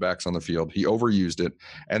 defensive backs on the field. He overused it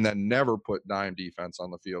and then never put dime defense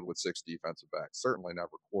on the field with 6 defensive backs, certainly never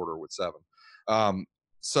quarter with 7.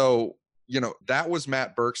 So that was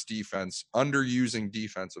Matt Burke's defense, underusing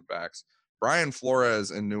defensive backs. Brian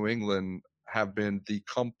Flores in New England have been the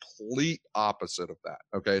complete opposite of that.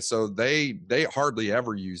 Okay. So they hardly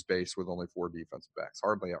ever use base with only 4 defensive backs,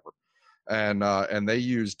 hardly ever. And they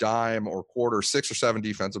use dime or quarter, 6 or 7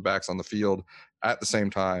 defensive backs on the field at the same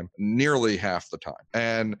time, nearly half the time.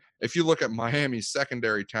 And if you look at Miami's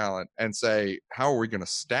secondary talent and say, how are we going to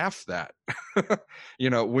staff that? How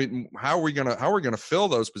are we going to fill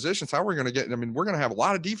those positions? How are we going to get, we're going to have a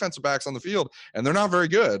lot of defensive backs on the field and they're not very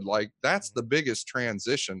good. Like, that's the biggest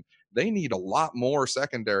transition. They need a lot more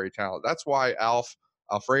secondary talent. That's why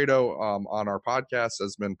Alfredo on our podcast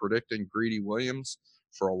has been predicting Greedy Williams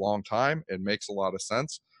for a long time. It makes a lot of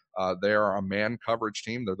sense. They are a man coverage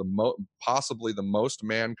team. They're possibly the most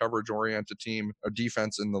man coverage oriented team or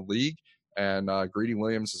defense in the league. And Greedy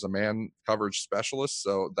Williams is a man coverage specialist.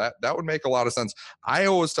 So that would make a lot of sense. I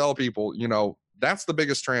always tell people, that's the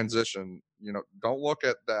biggest transition. Don't look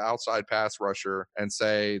at the outside pass rusher and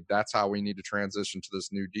say that's how we need to transition to this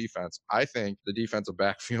new defense. I think the defensive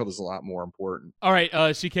backfield is a lot more important. All right,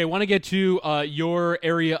 CK, I want to get to your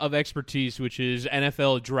area of expertise, which is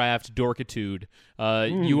NFL draft dorkitude.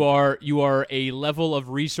 You are a level of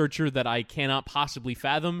researcher that I cannot possibly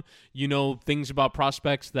fathom. You know things about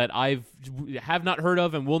prospects that have not heard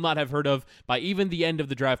of and will not have heard of by even the end of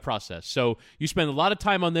the draft process. So you spend a lot of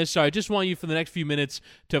time on this. So I just want you for the next few minutes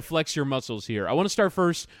to flex your muscles here. I want to start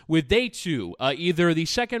first with day 2, either the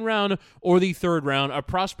second round or the third round, a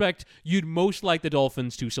prospect you'd most like the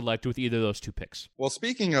Dolphins to select with either of those 2 picks. Well,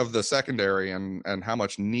 speaking of the secondary and how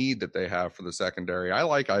much need that they have for the secondary, I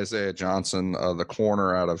like Isaiah Johnson, the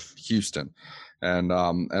corner out of Houston. And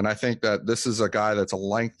I think that this is a guy that's a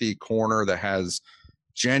lengthy corner that has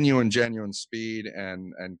genuine speed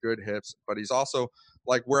and good hips, but he's also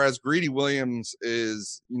Like, whereas Greedy Williams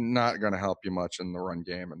is not going to help you much in the run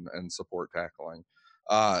game and support tackling.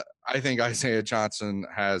 I think Isaiah Johnson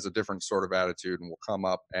has a different sort of attitude and will come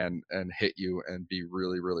up and hit you and be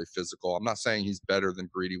really, really physical. I'm not saying he's better than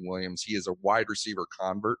Greedy Williams. He is a wide receiver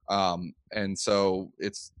convert. And so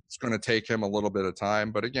it's going to take him a little bit of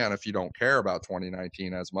time. But again, if you don't care about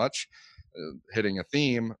 2019 as much, hitting a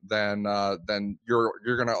theme, then you're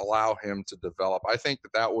going to allow him to develop. I think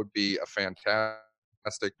that would be a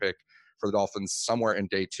fantastic pick for the Dolphins somewhere in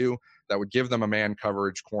day 2 that would give them a man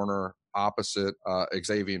coverage corner opposite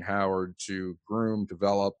Xavier Howard to groom,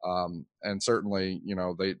 develop, and certainly,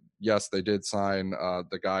 they did sign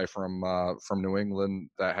the guy from New England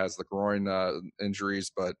that has the groin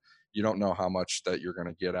injuries, but you don't know how much that you're going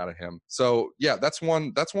to get out of him. So yeah, that's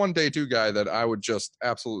one day 2 guy that I would just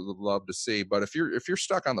absolutely love to see. But if you're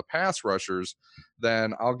stuck on the pass rushers,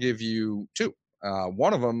 then I'll give you 2.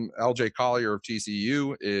 One of them, LJ Collier of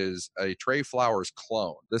TCU, is a Trey Flowers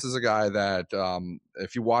clone. This is a guy that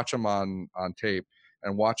if you watch him on tape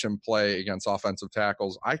and watch him play against offensive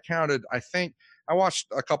tackles, I watched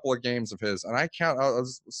a couple of games of his, and I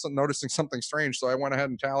was noticing something strange, so I went ahead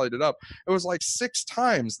and tallied it up. It was like 6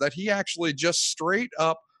 times that he actually just straight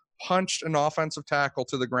up punched an offensive tackle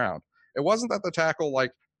to the ground. It wasn't that the tackle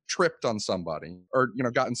tripped on somebody or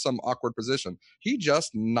got in some awkward position. He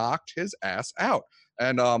just knocked his ass out,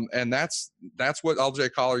 and that's what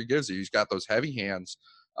LJ Collier gives you. He's got those heavy hands.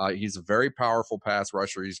 He's a very powerful pass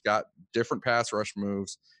rusher. He's got different pass rush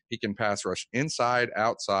moves. He can pass rush inside,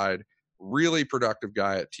 outside. Really productive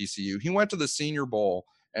guy at TCU. He went to the Senior Bowl,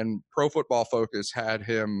 and Pro Football Focus had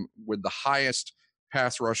him with the highest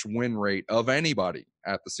pass rush win rate of anybody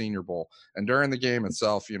at the Senior Bowl. And during the game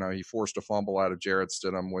itself, he forced a fumble out of Jarrett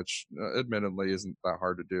Stidham, which admittedly isn't that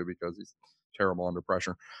hard to do because he's terrible under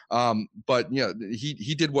pressure. But yeah,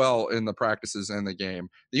 he did well in the practices and the game.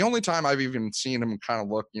 The only time I've even seen him kind of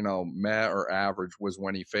look, meh or average was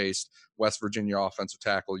when he faced West Virginia offensive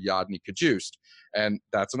tackle Yadni Kajust. And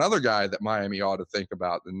that's another guy that Miami ought to think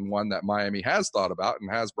about, and one that Miami has thought about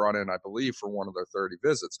and has brought in, I believe, for one of their 30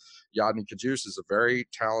 visits. Yadni Kajust is a very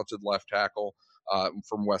talented left tackle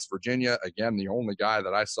from West Virginia. Again, the only guy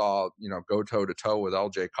that I saw, go toe-to-toe with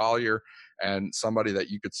LJ Collier, and somebody that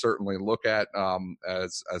you could certainly look at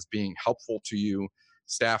as being helpful to you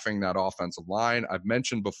staffing that offensive line. I've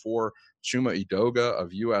mentioned before, Chuma Edoga of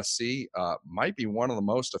USC might be one of the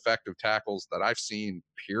most effective tackles that I've seen,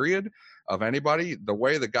 period, of anybody. The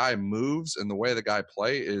way the guy moves and the way the guy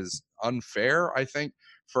play is unfair, I think,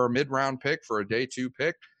 for a mid-round pick, for a day 2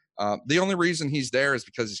 pick. The only reason he's there is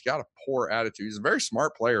because he's got a poor attitude. He's a very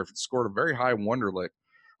smart player, scored a very high Wonderlic.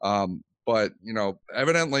 But,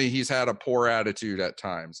 evidently he's had a poor attitude at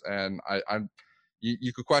times. And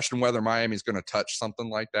you could question whether Miami's going to touch something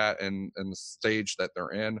like that in the stage that they're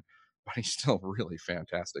in, but he's still really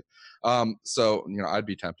fantastic. So, I'd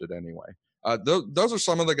be tempted anyway. Those are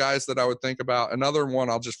some of the guys that I would think about. Another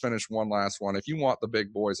one, I'll just finish one last one. If you want the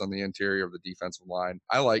big boys on the interior of the defensive line,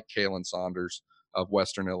 I like Kalen Saunders of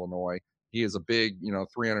Western Illinois. He is a big,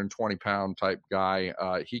 320-pound type guy.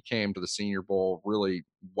 He came to the Senior Bowl, really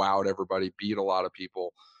wowed everybody, beat a lot of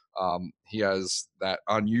people. He has that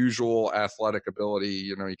unusual athletic ability.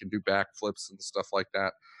 He can do backflips and stuff like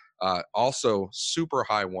that. Also, super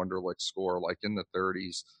high Wonderlic score, like in the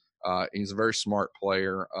 30s. He's a very smart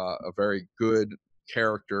player, a very good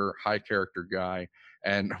character, high character guy.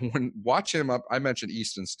 And when watch him up, I mentioned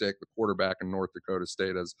Easton Stick, the quarterback in North Dakota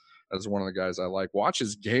State, as one of the guys I like. Watch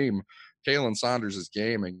his game, Kalen Saunders'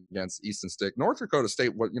 game against Easton Stick. North Dakota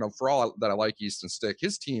State, for all that I like Easton Stick,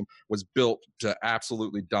 his team was built to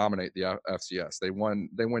absolutely dominate the FCS. They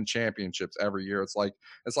win championships every year. It's like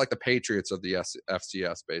the Patriots of the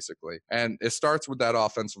FCS, basically. And it starts with that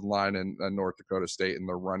offensive line in North Dakota State in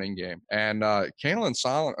their running game. And Kalen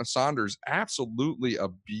Saunders absolutely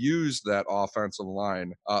abused that offensive line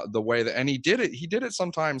the way that, and he did it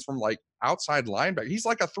sometimes from outside linebacker. He's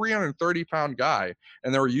like a 330-pound guy,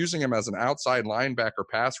 and they were using him as an outside linebacker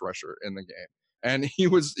pass rusher in the game. And he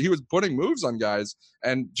was putting moves on guys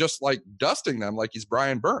and just dusting them like he's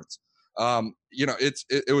Brian Burns.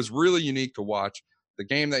 It was really unique to watch. The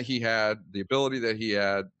game that he had, the ability that he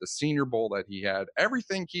had, the Senior Bowl that he had,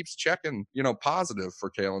 everything keeps checking, positive for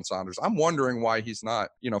Kalen Saunders. I'm wondering why he's not,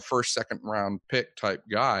 first, second round pick type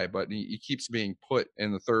guy, but he keeps being put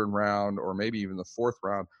in the 3rd round or maybe even the 4th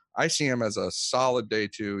round. I see him as a solid day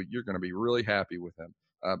 2. You're going to be really happy with him.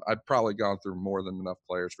 I've probably gone through more than enough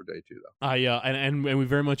players for day 2, though. And we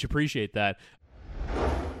very much appreciate that.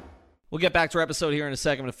 We'll get back to our episode here in a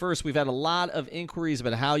second, but first, we've had a lot of inquiries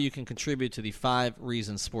about how you can contribute to the 5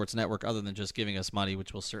 Reasons Sports Network other than just giving us money,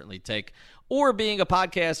 which we'll certainly take, or being a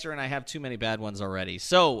podcaster, and I have too many bad ones already.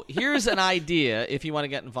 So here's an idea if you want to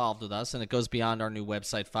get involved with us, and it goes beyond our new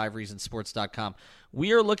website, 5reasonsports.com.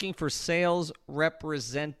 We are looking for sales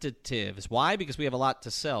representatives. Why? Because we have a lot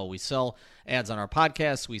to sell. We sell ads on our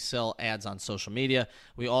podcasts. We sell ads on social media.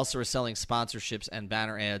 We also are selling sponsorships and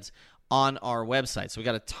banner ads on our website. So we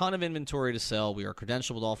got a ton of inventory to sell. We are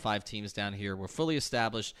credentialed with all 5 teams down here. We're fully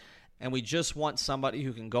established, and we just want somebody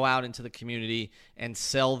who can go out into the community and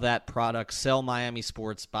sell that product, sell Miami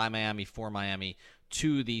sports by Miami for Miami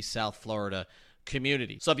to the South Florida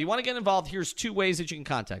community. So if you want to get involved, here's 2 ways that you can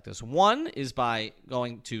contact us. One is by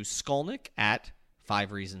going to Skolnick at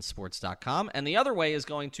 5reasonsports.com, and the other way is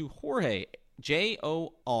going to Jorge, Jorge,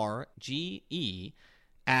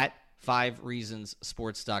 at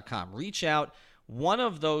 5reasonsports.com. Reach out one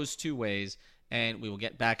of those 2 ways, and we will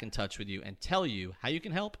get back in touch with you and tell you how you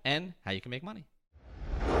can help and how you can make money.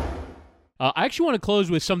 I actually want to close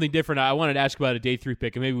with something different. I wanted to ask about a day 3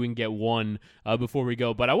 pick, and maybe we can get one before we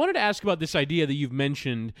go. But I wanted to ask about this idea that you've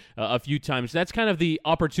mentioned a few times. That's kind of the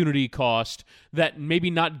opportunity cost that maybe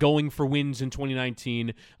not going for wins in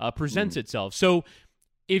 2019 presents itself. So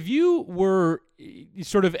if you were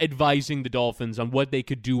sort of advising the Dolphins on what they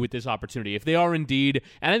could do with this opportunity, if they are indeed,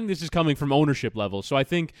 and I think this is coming from ownership level, so I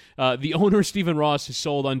think the owner, Stephen Ross, is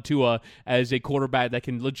sold on Tua as a quarterback that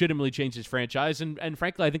can legitimately change his franchise, and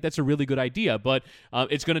frankly, I think that's a really good idea, but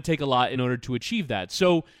it's going to take a lot in order to achieve that.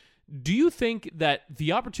 So do you think that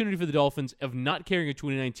the opportunity for the Dolphins of not carrying a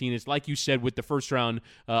 2019 is, like you said, with the first-round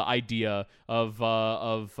idea of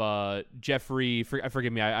Jeffrey?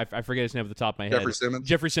 Forgive me, I forget his name at the top of my head.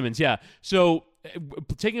 Jeffrey Simmons, yeah. So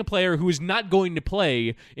taking a player who is not going to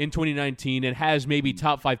play in 2019 and has maybe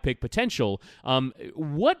top 5 pick potential,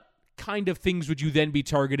 what kind of things would you then be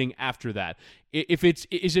targeting after that?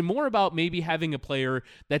 Is it more about maybe having a player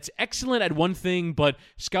that's excellent at one thing, but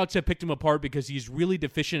scouts have picked him apart because he's really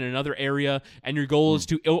deficient in another area, and your goal is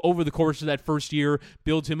to, over the course of that first year,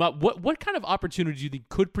 build him up? What kind of opportunities do you think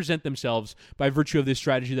could present themselves by virtue of this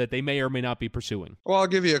strategy that they may or may not be pursuing? Well, I'll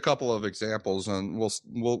give you a couple of examples, and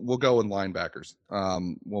we'll go in linebackers.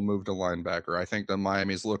 We'll move to linebacker. I think that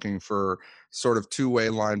Miami's looking for sort of 2-way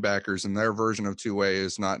linebackers, and their version of 2-way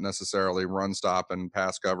is not necessarily run stop and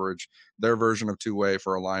pass coverage. Their version of 2-way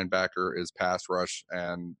for a linebacker is pass rush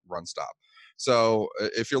and run stop. So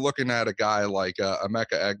if you're looking at a guy like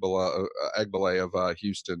Emeka Egbele of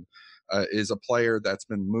Houston, is a player that's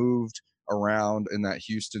been moved around in that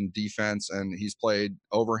Houston defense, and he's played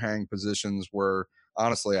overhang positions where,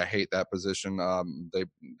 honestly, I hate that position. They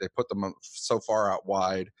put them so far out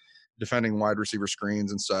wide, defending wide receiver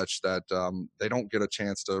screens and such, that they don't get a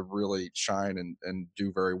chance to really shine and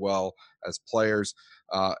do very well as players.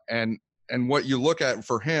 And what you look at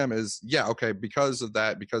for him is, because of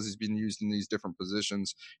that, because he's been used in these different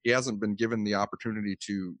positions, he hasn't been given the opportunity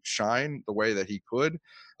to shine the way that he could.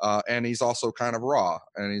 And he's also kind of raw,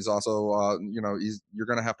 and he's also, you're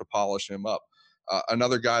going to have to polish him up.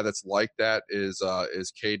 Another guy that's like that is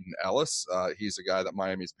Caden Ellis. He's a guy that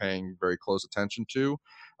Miami's paying very close attention to.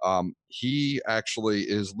 He actually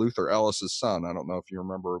is Luther Ellis's son. I don't know if you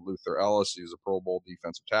remember Luther Ellis. He was a Pro Bowl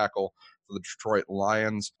defensive tackle for the Detroit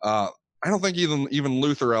Lions. I don't think even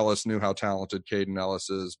Luther Ellis knew how talented Caden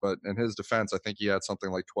Ellis is, but in his defense, I think he had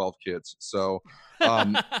something like 12 kids. So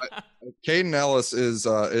Caden Ellis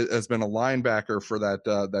has been a linebacker for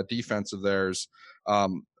that defense of theirs.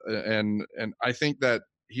 And I think that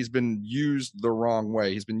he's been used the wrong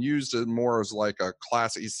way. He's been used more as like a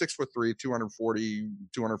classic. He's 6'3",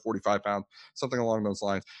 245 pounds, something along those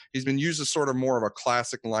lines. He's been used as sort of more of a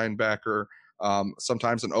classic linebacker,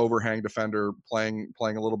 sometimes an overhang defender, playing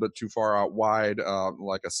a little bit too far out wide,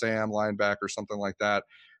 like a Sam linebacker, something like that.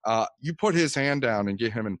 You put his hand down and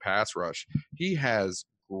get him in pass rush. He has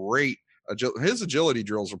great his agility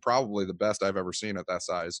drills are probably the best I've ever seen at that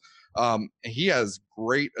size. He has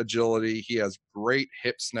great agility. He has great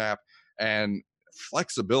hip snap and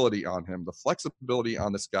flexibility on him. The flexibility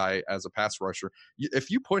on this guy as a pass rusher,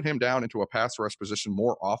 if you put him down into a pass rush position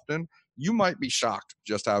more often, you might be shocked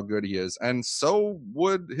just how good he is. And so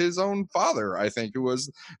would his own father, I think, who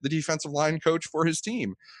was the defensive line coach for his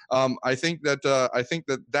team. I think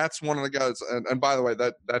that that's one of the guys. And by the way,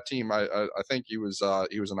 that team, I think he was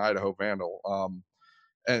an Idaho Vandal.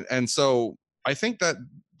 And so I think that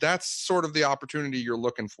that's sort of the opportunity you're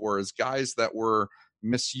looking for, is guys that were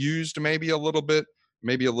misused, maybe a little bit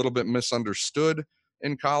misunderstood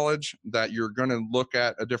in college, that you're going to look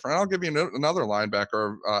at a different. I'll give you another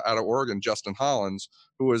linebacker out of Oregon, Justin Hollins,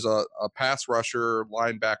 who is a pass rusher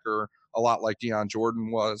linebacker a lot like Deion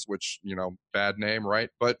Jordan was, which, bad name, right?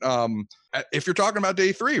 But if you're talking about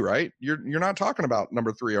day 3, right, you're not talking about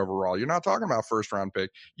number 3 overall. You're not talking about first round pick.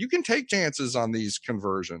 You can take chances on these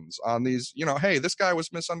conversions, on these, hey, this guy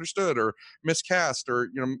was misunderstood or miscast or,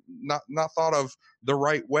 not thought of the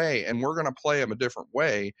right way. And we're going to play him a different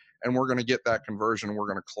way. And we're going to get that conversion and we're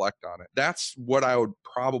going to collect on it. That's what I would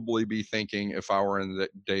probably be thinking if I were in the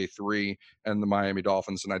day 3 and the Miami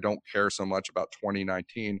Dolphins. And I don't care so much about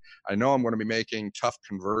 2019. I know I'm going to be making tough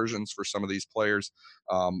conversions for some of these players,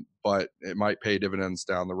 but it might pay dividends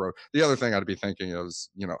down the road. The other thing I'd be thinking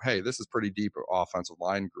is, hey, this is pretty deep offensive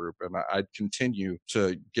line group. And I'd continue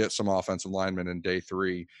to get some offensive linemen in day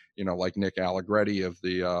 3, like Nick Allegretti of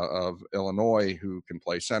Illinois, who can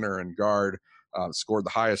play center and guard. Scored the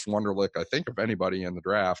highest Wonderlic, I think, of anybody in the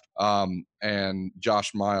draft. And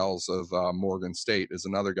Josh Miles of Morgan State is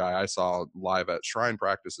another guy I saw live at Shrine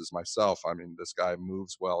practices myself. I mean, this guy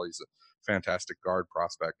moves well. He's a fantastic guard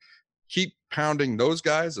prospect. Keep pounding those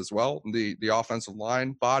guys as well, the offensive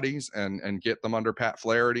line bodies, and get them under Pat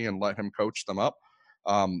Flaherty and let him coach them up.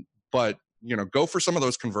 But go for some of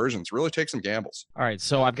those conversions. Really take some gambles. All right,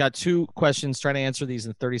 so I've got 2 questions. Try to answer these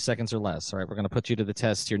in 30 seconds or less. All right, we're going to put you to the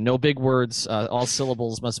test here. No big words. All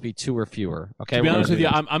syllables must be 2 or fewer. Okay. To be honest with you,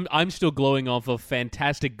 I'm still glowing off of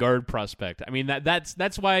fantastic guard prospect. I mean,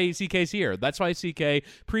 that's why CK's here. That's why CK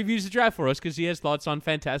previews the draft for us, because he has thoughts on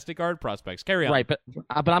fantastic guard prospects. Carry on. Right, but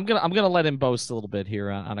I'm gonna let him boast a little bit here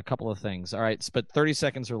on a couple of things. All right, but 30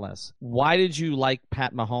 seconds or less. Why did you like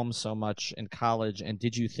Pat Mahomes so much in college, and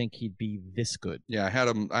did you think he'd be this good? Yeah, I had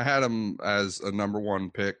him as a number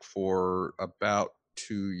 1 pick for about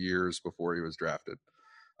 2 years before he was drafted.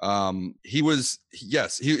 He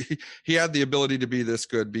had the ability to be this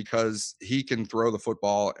good because he can throw the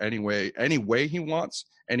football any way he wants,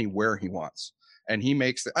 anywhere he wants. And he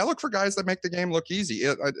makes I look for guys that make the game look easy.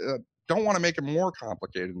 I don't want to make it more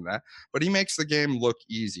complicated than that, but he makes the game look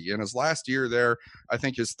easy. And his last year there, I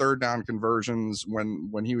think his third down conversions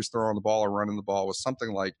when he was throwing the ball or running the ball was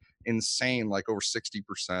something like insane, like over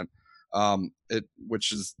 60%.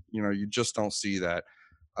 Which is, you just don't see that.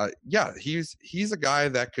 He's a guy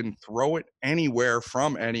that can throw it anywhere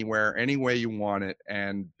from anywhere, any way you want it,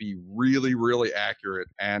 and be really, really accurate.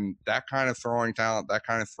 And that kind of throwing talent, that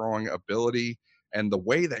kind of throwing ability, and the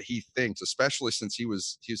way that he thinks, especially since he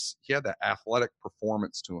had that athletic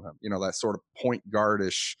performance to him, that sort of point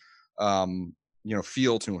guardish,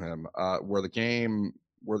 feel to him, where the game,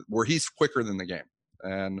 where he's quicker than the game.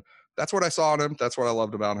 And that's what I saw in him. That's what I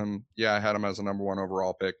loved about him. Yeah, I had him as a number 1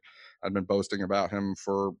 overall pick. I'd been boasting about him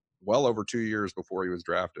for well over 2 years before he was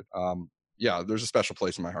drafted. There's a special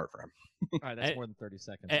place in my heart for him. All right, that's more than 30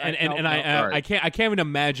 seconds. I can't even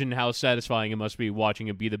imagine how satisfying it must be watching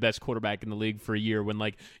him be the best quarterback in the league for a year when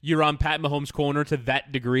you're on Pat Mahomes' corner to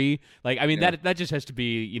that degree. That just has to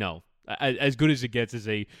be as good as it gets as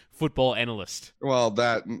a football analyst. Well,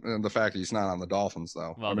 that and the fact that he's not on the Dolphins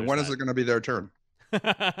though. Well, when is it going to be their turn?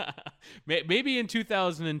 Maybe in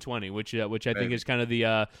 2020, which I think is kind of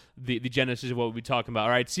the genesis of what we'll be talking about.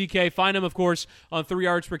 All right, CK, find him, of course, on 3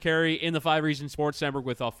 Yards Per Carry in the 5 Reasons Sports Network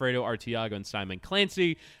with Alfredo Artiaga and Simon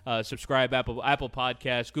Clancy. Subscribe, Apple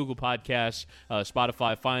Podcasts, Google Podcasts,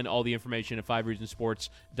 Spotify. Find all the information at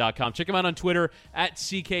 5reasonsports.com. Check him out on Twitter at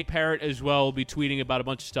CK Parrott as well. We'll be tweeting about a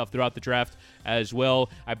bunch of stuff throughout the draft as well.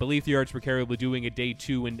 I believe 3 Yards Per Carry will be doing a day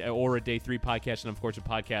 2 or a day 3 podcast, and of course a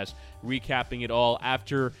podcast recapping it all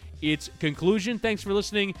after its conclusion. Thanks for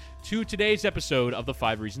listening to today's episode of the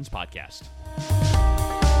 5 Reasons Podcast.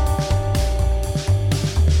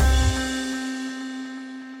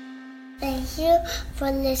 Thank you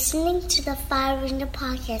for listening to the 5 Reasons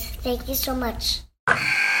Podcast. Thank you so much.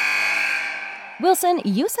 Wilson,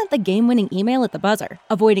 you sent the game-winning email at the buzzer,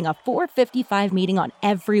 avoiding a 4:55 meeting on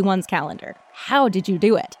everyone's calendar. How did you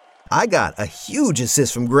do it? I got a huge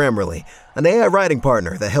assist from Grammarly, an AI writing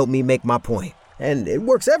partner that helped me make my point. And it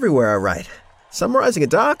works everywhere I write. Summarizing a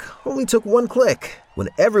doc only took 1 click. When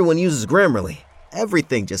everyone uses Grammarly,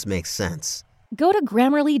 everything just makes sense. Go to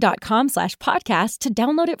Grammarly.com/podcast to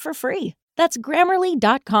download it for free. That's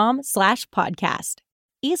Grammarly.com/podcast.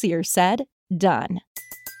 Easier said, done.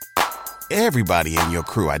 Everybody in your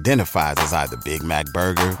crew identifies as either Big Mac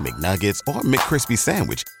Burger, McNuggets, or McCrispy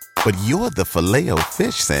Sandwich. But you're the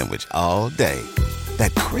Filet-O-Fish Sandwich all day.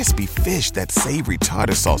 That crispy fish, that savory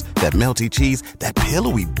tartar sauce, that melty cheese, that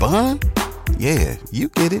pillowy bun. Yeah, you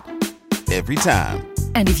get it. Every time.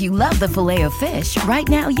 And if you love the Filet-O-Fish, right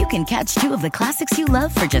now you can catch 2 of the classics you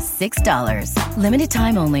love for just $6. Limited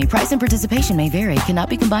time only. Price and participation may vary. Cannot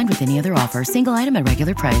be combined with any other offer. Single item at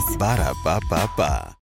regular price. Ba-da-ba-ba-ba.